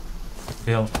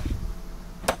build.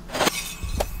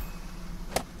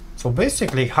 So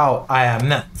basically, how I am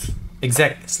not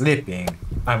exactly sleeping,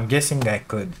 I'm guessing I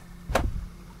could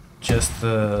just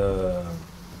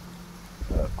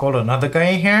call another guy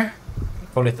in here,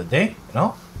 call it a day, you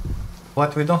know?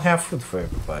 But we don't have food for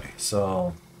everybody,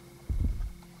 so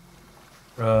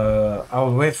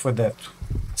I'll wait for that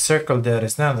circle that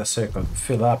is not a circle to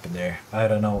fill up in there. I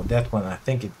don't know, that one, I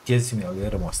think it gives me a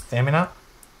little more stamina.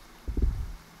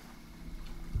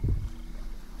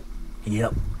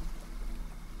 Yep.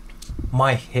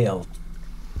 My health,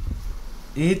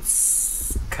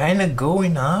 it's kind of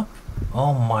going up.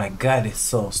 Oh my god, it's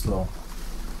so slow.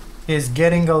 He's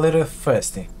getting a little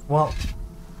thirsty. Well,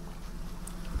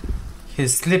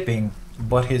 he's sleeping,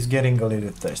 but he's getting a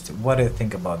little thirsty. What do you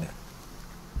think about that?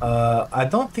 I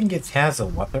don't think it has a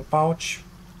water pouch,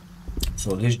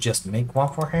 so let's just make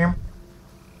one for him.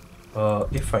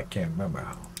 If I can remember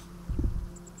how.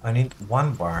 I need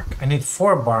 1 bark. I need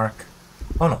 4 bark.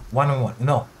 Oh no, 1 and 1.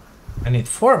 No, I need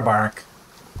 4 bark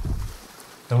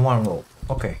and 1 rope.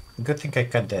 Okay, good thing I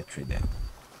cut that tree down,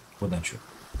 wouldn't you?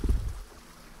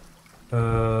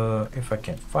 If I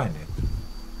can find it.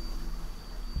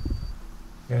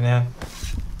 Here now.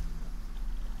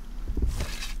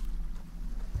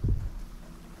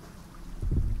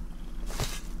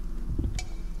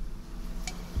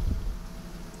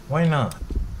 Why not?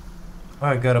 Oh,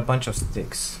 I got a bunch of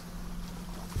sticks.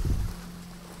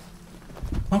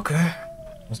 Okay,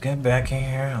 let's get back in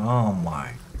here. Oh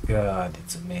my god,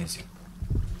 it's amazing.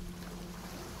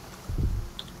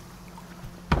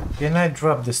 Can I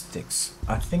drop the sticks?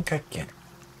 I think I can.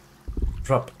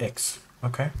 Drop X.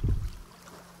 Okay.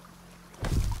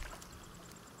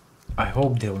 I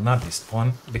hope they will not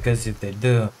despawn, because if they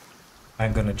do,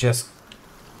 I'm gonna just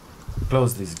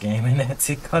close this game and that's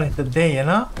it, call it a day, you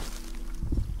know?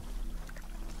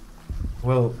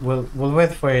 We'll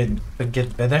wait for it to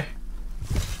get better.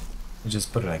 We'll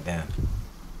just put it like that.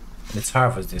 Let's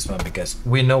harvest this one because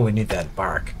we know we need that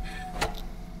bark.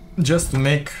 Just to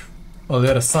make a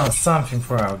little something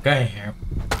for our guy here.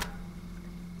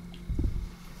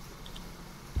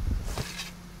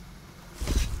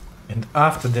 And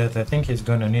after that, I think he's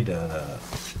gonna need a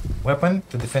weapon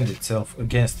to defend itself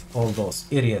against all those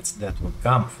idiots that will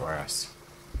come for us.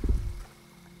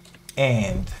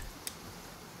 And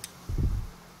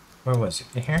where was it?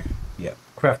 In here? Yeah,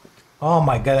 craft it. Oh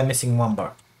my god, I'm missing 1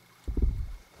 bar.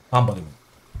 Unbelievable.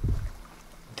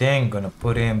 Then gonna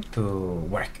put him to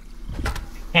work.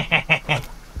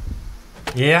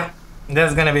 Yeah,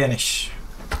 that's gonna be an issue.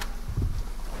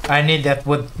 I need that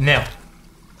wood now.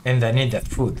 And I need that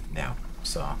food now,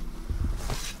 so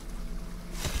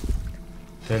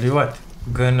tell you what,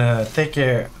 gonna take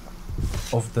care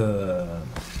of the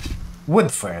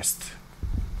wood first,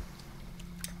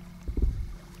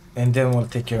 and then we'll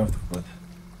take care of the food.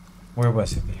 Where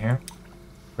was it? Here?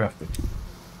 Craft it.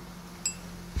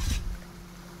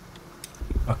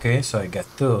 Okay, so I got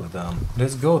two of them.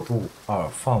 Let's go to our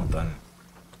fountain.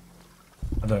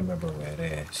 I don't remember where it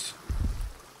is.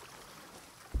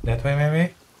 That way,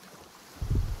 maybe?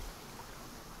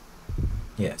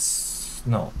 Yes.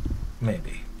 No.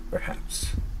 Maybe. Perhaps.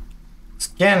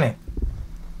 Scan it!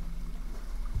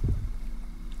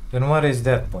 Then what is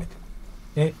that point?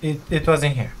 It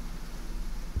wasn't here.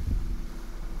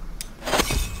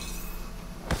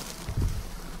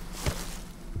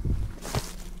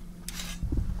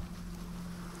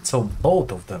 So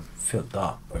both of them filled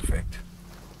up. Perfect.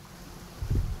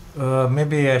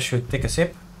 Maybe I should take a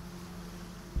sip?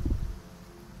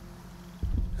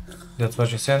 That's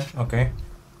what you said? Okay.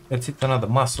 Let's hit another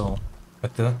muscle.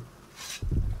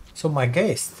 So my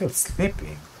guy is still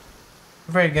sleeping.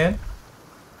 Very good.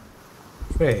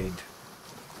 Trade.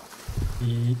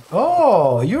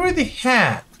 Oh, you already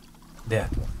had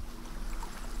that one.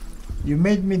 You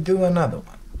made me do another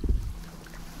one.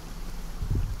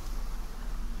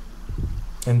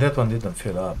 And that one didn't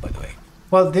fill up, by the way.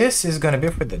 Well, this is gonna be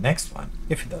for the next one,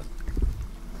 if it does.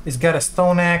 He's got a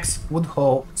stone axe, wood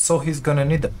hoe, so he's gonna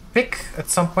need a pick at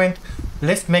some point.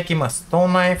 Let's make him a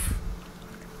stone knife,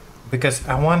 because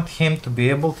I want him to be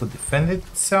able to defend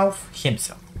himself.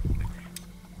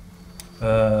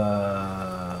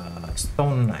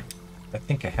 Stone knife. I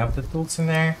think I have the tools in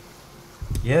there.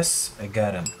 Yes, I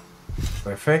got him.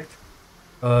 Perfect.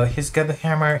 He's got the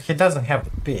hammer. He doesn't have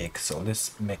the pick, so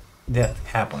let's make that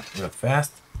happen real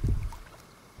fast.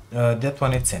 That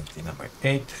one it's empty, number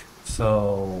 8.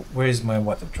 So where is my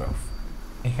water trough?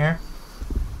 In here?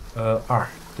 R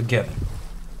together.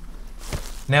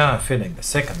 Now I'm filling the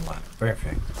second one.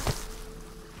 Perfect.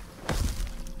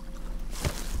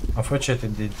 Unfortunately,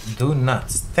 they do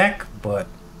not stack, but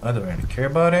I don't really care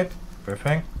about it.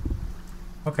 Perfect.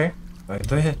 Okay, I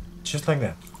do it just like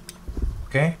that.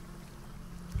 Okay.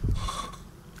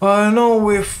 I know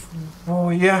if... Oh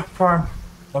yeah, farm.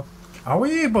 Are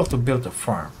we able to build a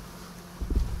farm?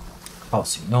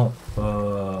 Housing, no.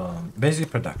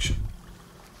 Basic production.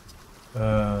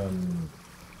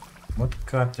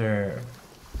 Woodcutter,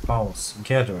 house,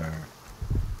 gatherer,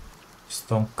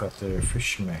 stone cutter,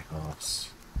 fisherman house.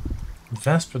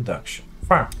 Advanced production,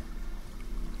 farm.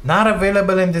 Not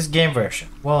available in this game version.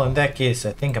 Well, in that case,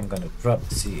 I think I'm gonna drop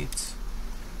the seeds.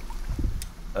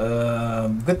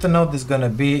 Good to know there's gonna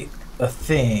be a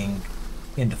thing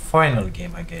in the final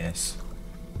game, I guess.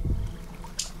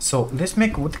 So let's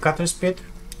make a woodcutter's pit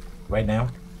right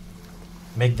now.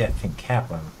 Make that thing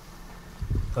happen.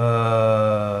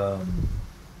 I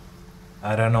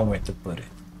don't know where to put it,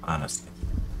 honestly.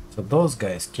 So those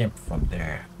guys came from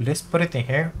there. Let's put it in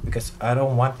here because I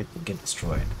don't want it to get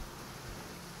destroyed.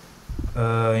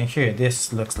 In here,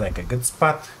 this looks like a good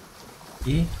spot.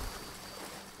 E.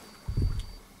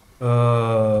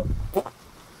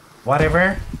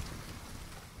 Whatever.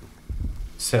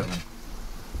 7.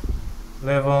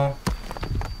 Level.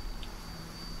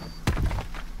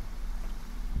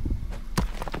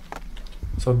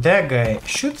 So that guy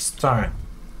should start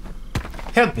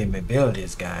helping me build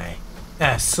this guy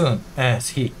as soon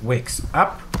as he wakes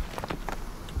up.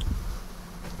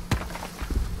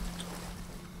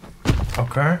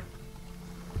 Okay.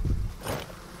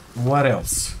 What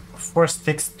else? 4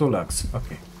 sticks, 2 logs.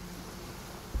 Okay.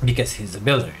 Because he's a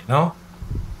builder, you know?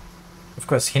 Of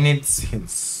course, he needs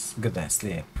his good night's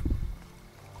sleep.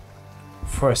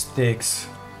 4 sticks.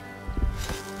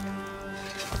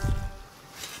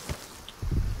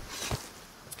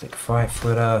 Let's take 5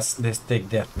 with us. Let's take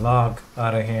that log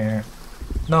out of here.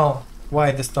 No,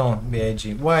 why the stone,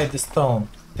 B.I.G? Why the stone?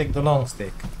 Take the long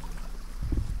stick.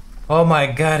 Oh my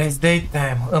god, it's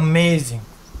daytime. Amazing.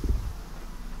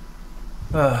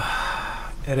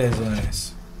 It is what it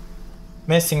is.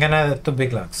 Missing another 2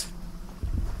 big logs.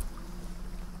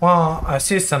 Well, I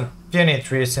see some peony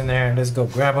trees in there. Let's go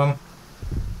grab them.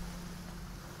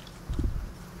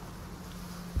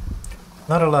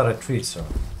 Not a lot of trees, so...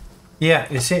 Yeah,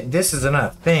 you see, this is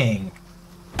another thing.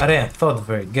 I didn't thought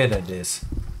very good at this.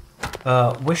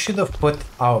 We should have put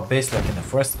our base like in the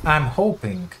first. I'm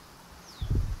hoping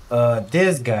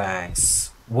these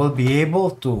guys will be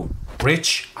able to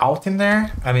reach out in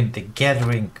there. I mean, the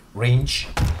gathering range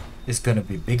is gonna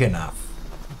be big enough.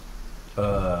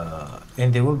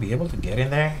 And they will be able to get in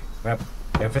there, grab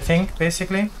everything,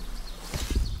 basically.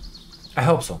 I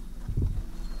hope so.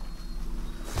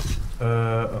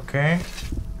 Okay.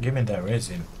 Give me that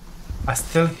resin. I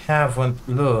still haven't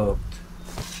looked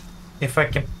if I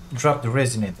can drop the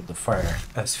resin into the fire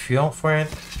as fuel for it.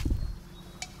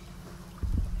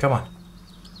 Come on.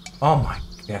 Oh my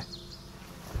god.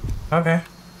 Okay.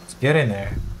 Let's get in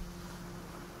there.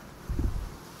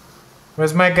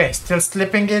 Where's my guy? Still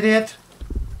sleeping, idiot?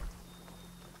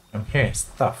 I'm hearing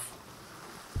stuff.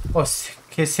 Oh,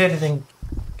 he's sitting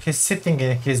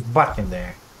in his butt in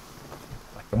there.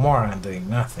 Like a moron doing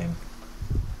nothing.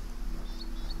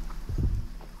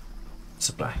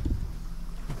 Supply.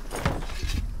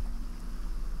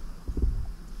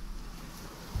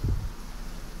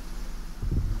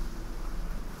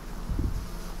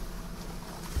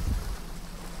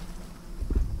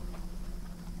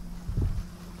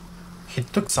 He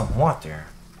took some water.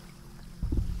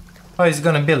 Oh, he's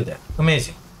gonna build it.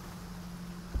 Amazing.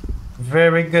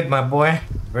 Very good, my boy.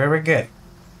 Very good.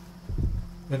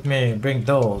 Let me bring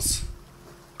those.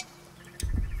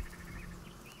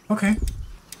 Okay.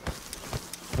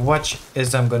 Watch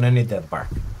as I'm gonna need that bark.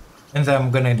 And I'm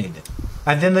gonna need it.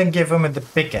 I didn't give him the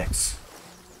pickaxe.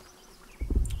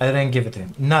 I didn't give it to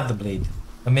him. Not the blade.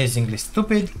 Amazingly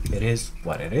stupid. It is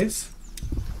what it is.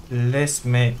 Let's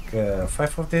make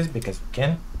 5 of this because we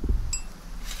can.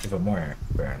 Even more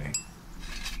burning.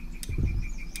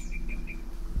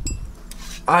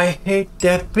 I hate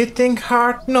that beating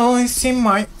heart noise in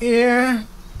my ear.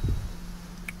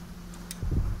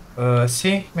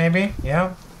 See, maybe,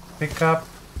 yeah. Pick up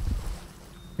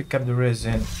the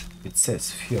resin. It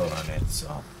says fuel on it,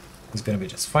 so it's gonna be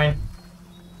just fine.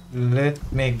 Let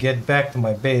me get back to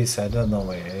my base. I don't know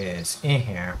where it is in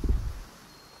here.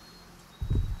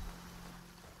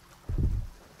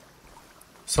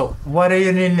 So, what do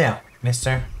you need now,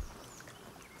 mister?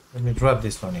 Let me drop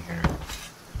this one in here.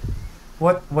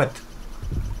 What?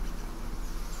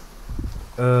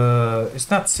 It's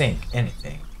not saying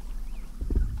anything.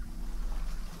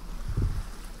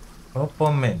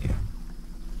 Open menu.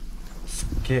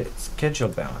 Schedule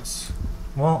balance.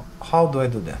 Well, how do I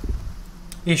do that?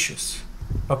 Issues.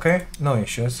 Okay, no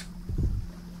issues.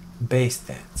 Base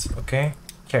stats. Okay,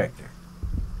 character.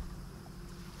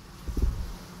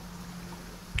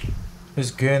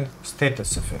 Is good.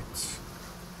 Status effects.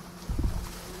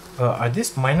 Are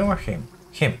this mine or him?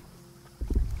 Him.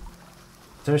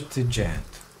 Thirsty jet.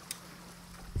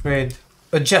 Trade.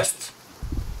 Adjust.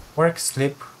 Work,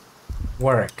 sleep.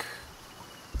 Work.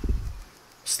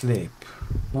 Sleep.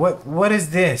 What is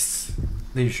this?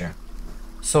 Leisure.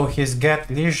 So he's got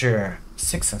leisure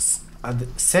 6 and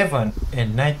 7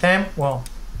 in nighttime. Well,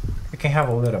 you can have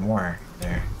a little more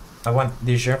there. I want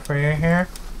leisure for you here.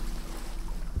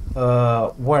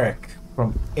 Work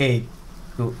from 8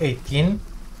 to 18.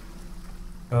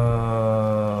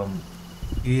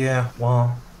 Yeah,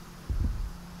 well,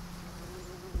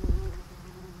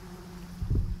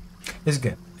 it's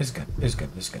good.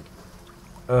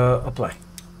 Apply,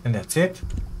 and that's it.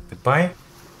 Goodbye.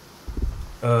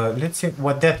 Let's see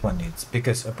what that one needs,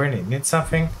 because apparently it needs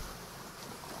something.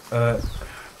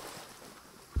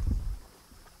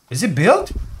 Is it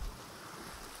built?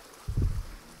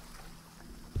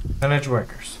 Manage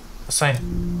workers. Assign.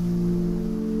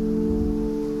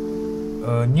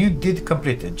 New deed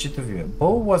completed. G to view.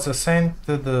 Bow was assigned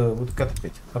to the woodcut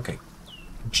pit. Okay.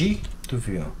 G to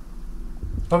view.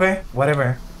 Okay,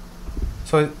 whatever.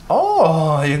 So,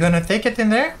 oh, you're gonna take it in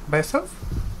there by yourself?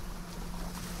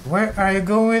 Where are you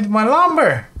going with my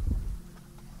lumber?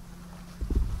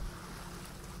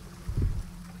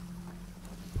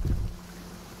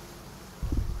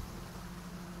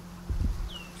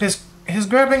 He's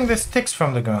grabbing the sticks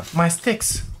from the ground. My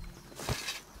sticks.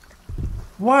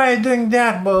 Why are you doing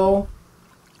that, Bo?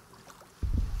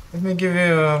 Let me give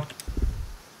you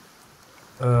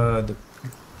at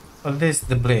least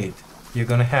the blade. You're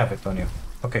gonna have it on you.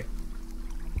 Okay.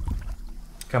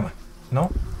 Come on.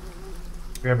 No?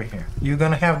 Grab it here. You're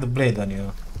gonna have the blade on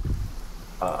you.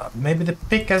 Maybe the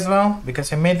pick as well,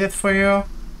 because I made it for you.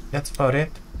 That's about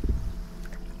it.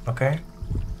 Okay.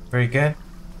 Very good.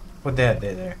 Put that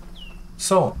there.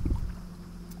 So,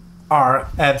 R,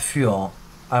 add fuel.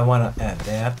 I wanna add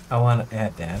that. I wanna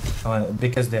add that.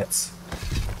 Because that's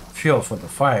fuel for the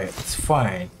fire. It's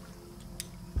fine.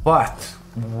 But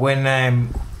when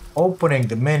I'm opening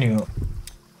the menu,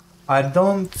 I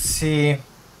don't see.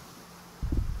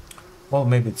 Well,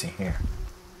 maybe it's in here.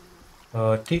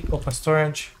 T, open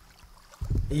storage.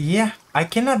 Yeah, I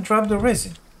cannot drop the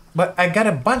resin, but I got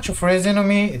a bunch of resin on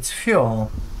me. It's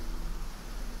fuel.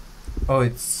 Oh,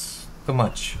 it's too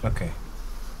much. Okay,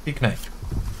 ignite.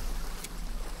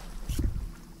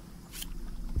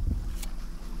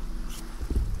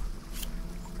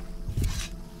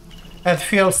 Add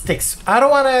fuel sticks. I don't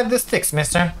want to add the sticks,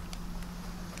 mister.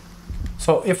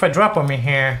 So if I drop them in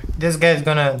here, this guy's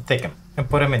gonna take them and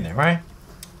put them in there, right?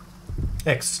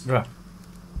 X, drop.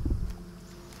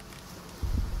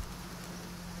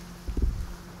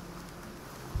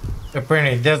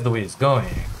 Apparently that's the way it's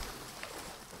going.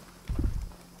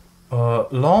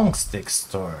 Long stick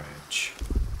storage.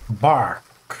 Bark.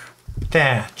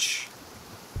 Thatch.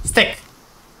 Stick.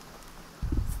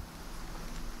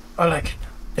 I like it.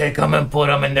 They come and put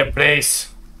them in their place.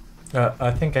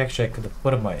 I think actually I could have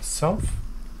put them myself.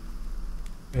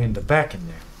 In the back in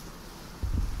there.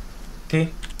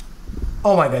 See?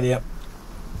 Oh my god, yeah.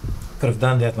 Could have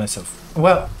done that myself.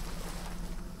 Well,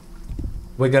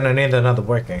 we're gonna need another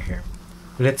worker here.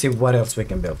 Let's see what else we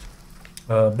can build.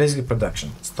 Basically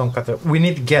production. Stone cutter. We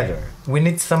need gatherer. We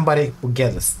need somebody who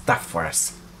gathers stuff for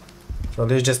us. So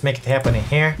let's just make it happen in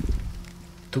here.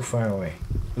 Too far away.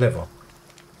 Level.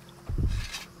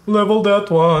 Level that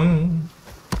one.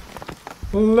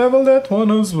 Level that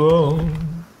one as well.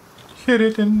 Hit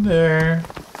it in there.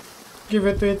 Give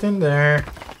it to it in there.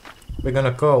 We're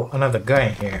gonna call another guy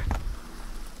here.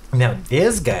 Now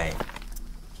this guy,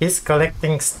 he's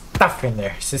collecting stuff in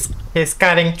there. He's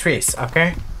cutting trees,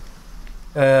 okay?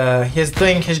 He's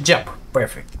doing his job.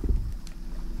 Perfect.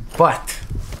 But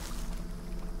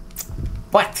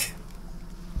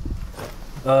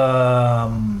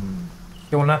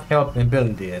he will not help me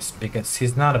build this because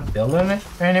he's not a builder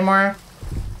anymore.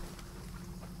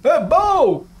 Hey,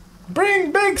 Bo!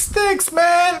 Bring big sticks,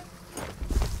 man!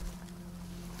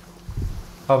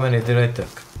 How many did I take?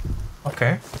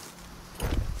 Okay.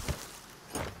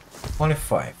 Only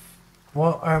 5.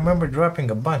 Well, I remember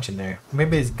dropping a bunch in there.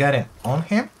 Maybe it's got it on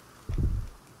him?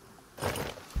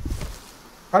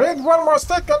 I need one more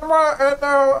stick and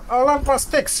a lot more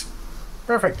sticks.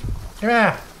 Perfect.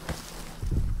 Yeah.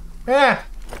 Yeah.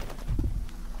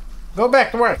 Go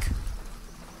back to work.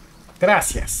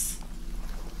 Gracias.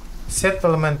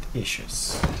 Settlement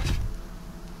issues.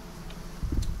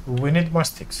 We need more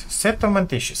sticks.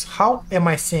 Settlement issues. How am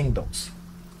I seeing those?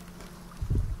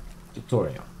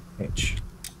 Tutorial. H.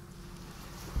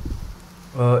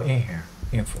 In here.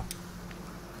 Info.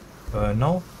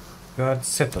 No. Got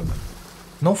settlement.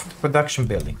 No food production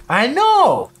building. I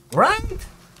know! Right?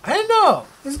 I know!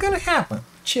 It's gonna happen.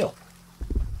 Chill.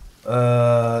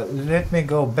 Let me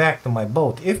go back to my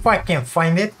boat. If I can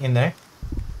find it in there.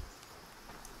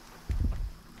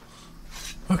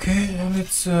 Okay,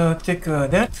 let's take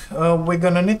that. We're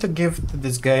gonna need to give to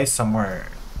this guy some more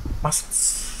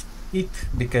muscles eat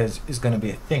because it's gonna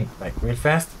be a thing like real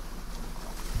fast.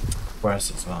 For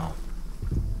us as well.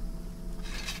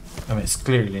 I mean, it's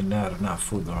clearly not enough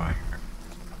food around here.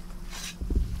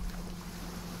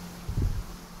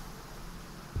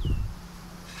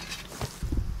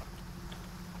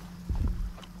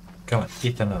 Come on,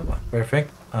 eat another one.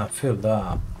 Perfect. Filled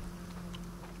up.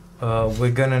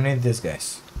 We're gonna need these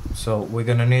guys. So we're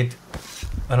gonna need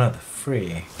another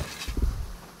 3.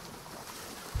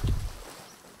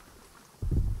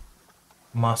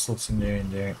 Muscles in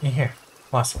there. In here.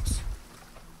 Muscles.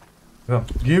 Go.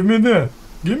 Give me that.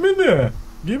 Give me that.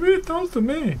 Give it all to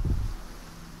me.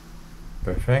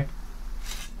 Perfect.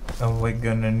 And we're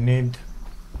gonna need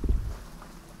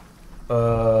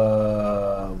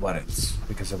what else?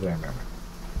 Because I don't remember.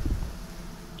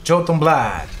 Jotun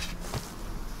blood.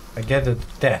 I get the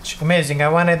detach. Amazing. I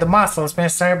wanted the muscles,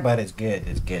 mister, but it's good.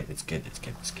 It's good.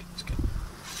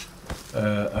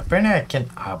 Apparently I can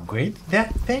upgrade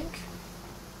that thing.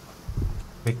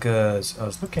 Because I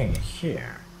was looking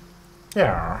here.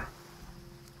 Yeah.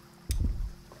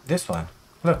 This one.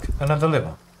 Look, another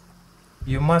level.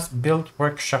 You must build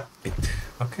workshop pit.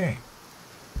 Okay.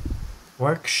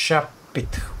 Workshop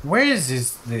pit. Where is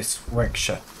this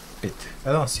workshop pit?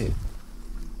 I don't see it.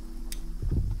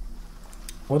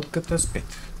 Woodcutter's pit.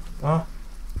 Oh.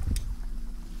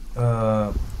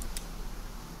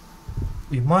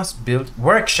 You must build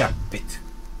workshop pit.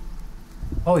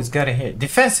 Oh, it's got it here.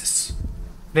 Defenses.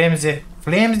 Flimsy.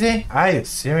 Flimsy? Are you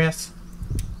serious?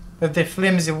 If they're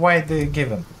flimsy, why do you give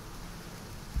them?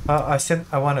 I said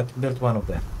I wanted to build one of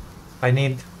them. I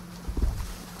need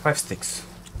 5 sticks.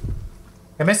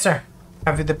 Hey, mister.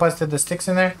 Have you deposited the sticks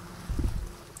in there?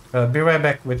 Be right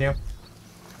back with you.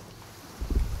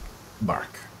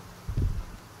 Bark.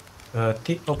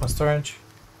 T, open storage.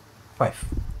 5.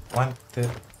 1, 2,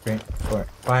 3, 4,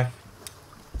 5.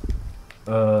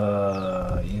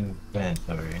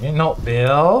 Inventory. No,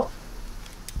 bill.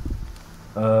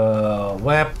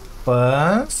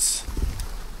 Weapons.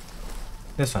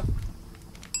 This one.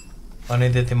 I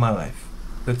need it in my life.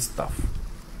 Good stuff.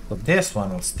 So this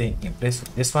one will stay in place.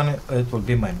 This one, it will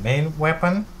be my main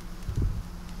weapon.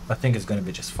 I think it's gonna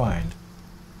be just fine.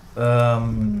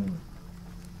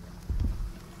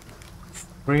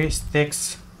 3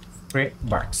 sticks, 3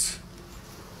 barks.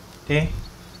 T.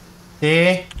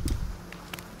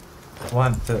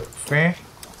 1, 2, 3.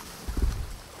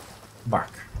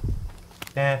 Bark.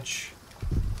 Thatch.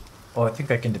 Oh, I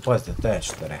think I can deposit the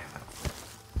thatch that I have.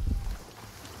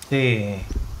 3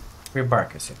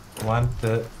 bark, is it? 1,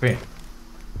 2, 3.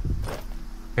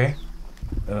 Okay.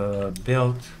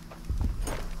 Build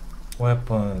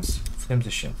weapons. Flames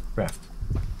the shield. Craft.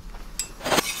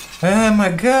 Oh my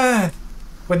god!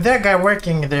 With that guy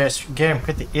working there, it's getting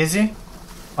pretty easy.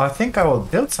 I think I will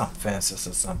build some fences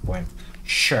at some point.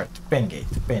 Shirt, pen gate,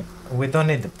 pen. We don't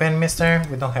need the pen, mister.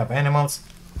 We don't have animals.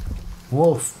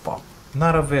 Wolf pop,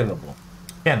 not available.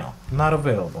 Kennel, not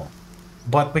available.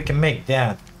 But we can make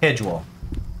that. Hedge wall,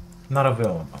 not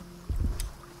available.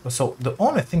 So the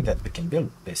only thing that we can build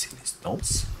basically is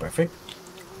those. Perfect.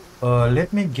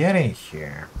 Let me get in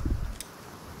here.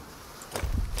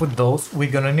 Put those.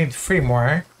 We're gonna need 3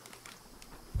 more.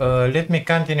 Let me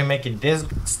continue making this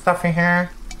stuff in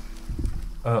here.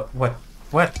 What?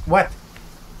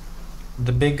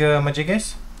 The big magic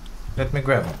guys? Let me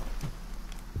grab them.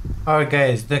 Alright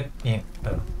guys,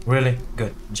 really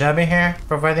good job in here,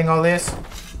 providing all this.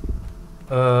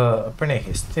 Apparently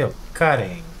he's still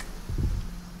cutting.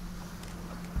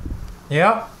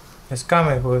 Yep, he's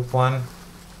coming with one.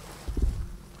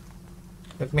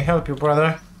 Let me help you,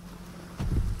 brother.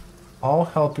 I'll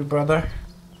help you, brother.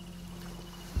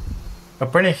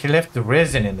 Apparently he left the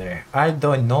resin in there. I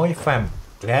don't know if I'm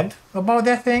glad about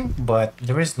that thing, but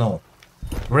there is no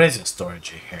resin storage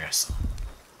here, so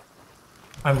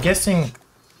I'm guessing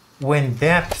when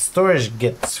that storage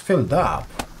gets filled up,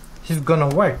 he's gonna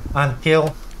work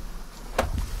until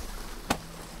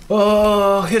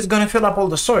he's gonna fill up all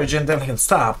the storage and then he'll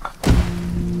stop,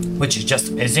 which is just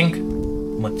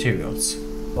amazing. Materials.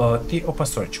 The open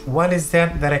storage. What is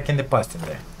that I can deposit in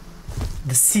there?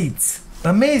 The seeds.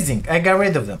 Amazing. I got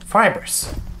rid of them.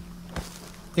 Fibers.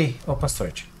 The open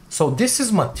storage. So this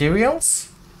is materials.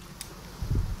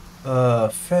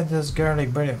 Feathers,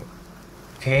 garlic, berry.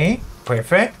 Okay,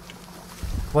 perfect.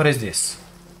 What is this?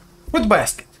 Fruit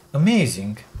basket.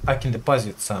 Amazing. I can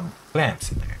deposit some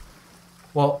plants in there.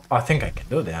 Well, I think I can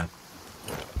do that.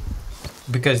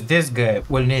 Because this guy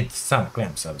will need some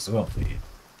clamps as well for you.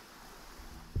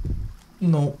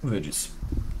 No veggies.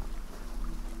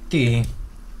 T.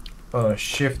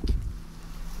 Shift.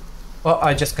 Oh,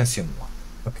 I just consumed one.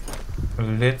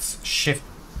 Okay. Let's shift.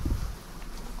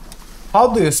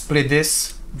 How do you split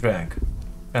this? Drag.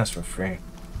 Transfer free.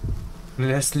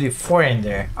 Let's leave 4 in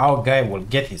there. Our guy will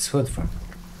get his food from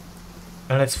here.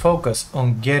 And let's focus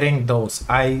on getting those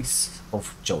eyes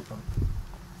of Jotun.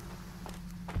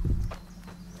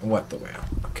 What the hell?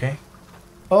 Okay.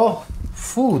 Oh,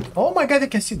 food. Oh my god, I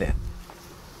can see that.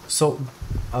 So,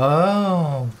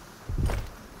 oh.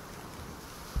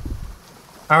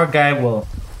 Our guy will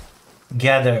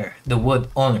gather the wood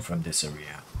only from this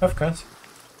area. Of course.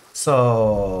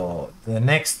 So, the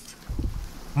next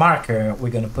marker,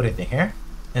 we're gonna put it in here.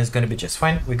 And it's gonna be just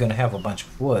fine. We're gonna have a bunch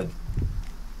of wood.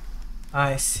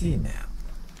 I see now.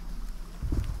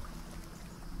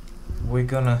 We're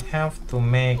gonna have to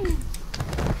make...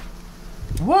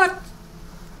 What?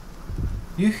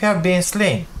 You have been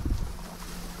slain.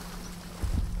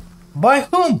 By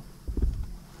whom?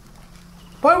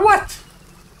 By what?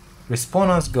 Respawn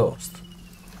as ghost.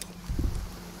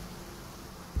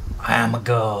 I am a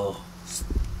ghost.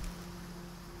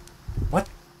 What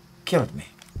killed me?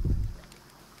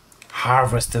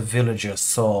 Harvest a villager's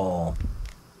soul.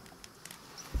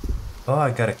 Oh,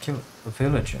 I gotta kill a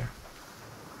villager.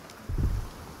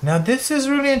 Now this is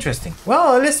really interesting.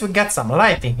 Well, at least we got some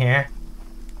light in here.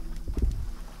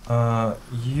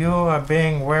 You are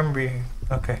being wormy.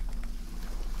 Okay.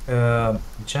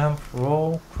 Jump,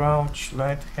 roll, crouch,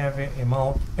 light, heavy,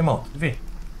 emote. Emote, V.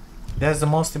 That's the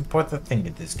most important thing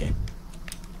in this game.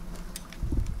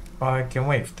 Or I can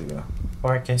wave to you.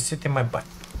 Or I can sit in my butt.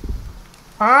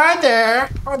 Hi there!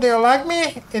 Oh, do you like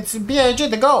me? It's B.I.G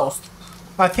the ghost.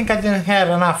 I think I didn't have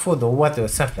enough food or water or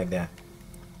something like that.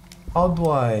 How do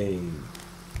I...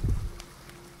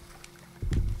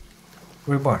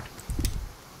 Reborn.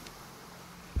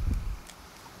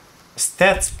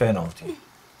 Stats penalty.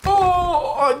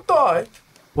 Oh, I died.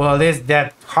 Well, at least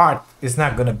that heart is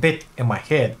not gonna beat in my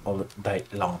head all day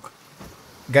long.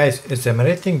 Guys, as I'm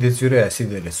editing this video, I see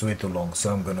that it's way too long,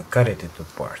 so I'm gonna cut it into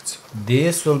parts.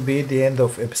 This will be the end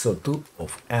of episode 2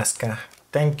 of Aska.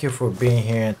 Thank you for being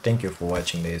here, thank you for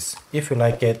watching this. If you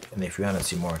like it, and if you wanna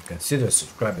see more, consider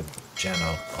subscribing to the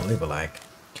channel and leave a like.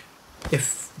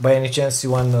 If by any chance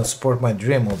you wanna support my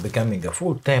dream of becoming a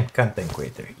full-time content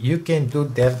creator, you can do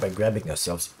that by grabbing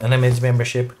yourselves an amazing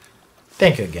membership.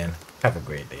 Thank you again, have a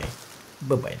great day,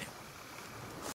 bye bye now.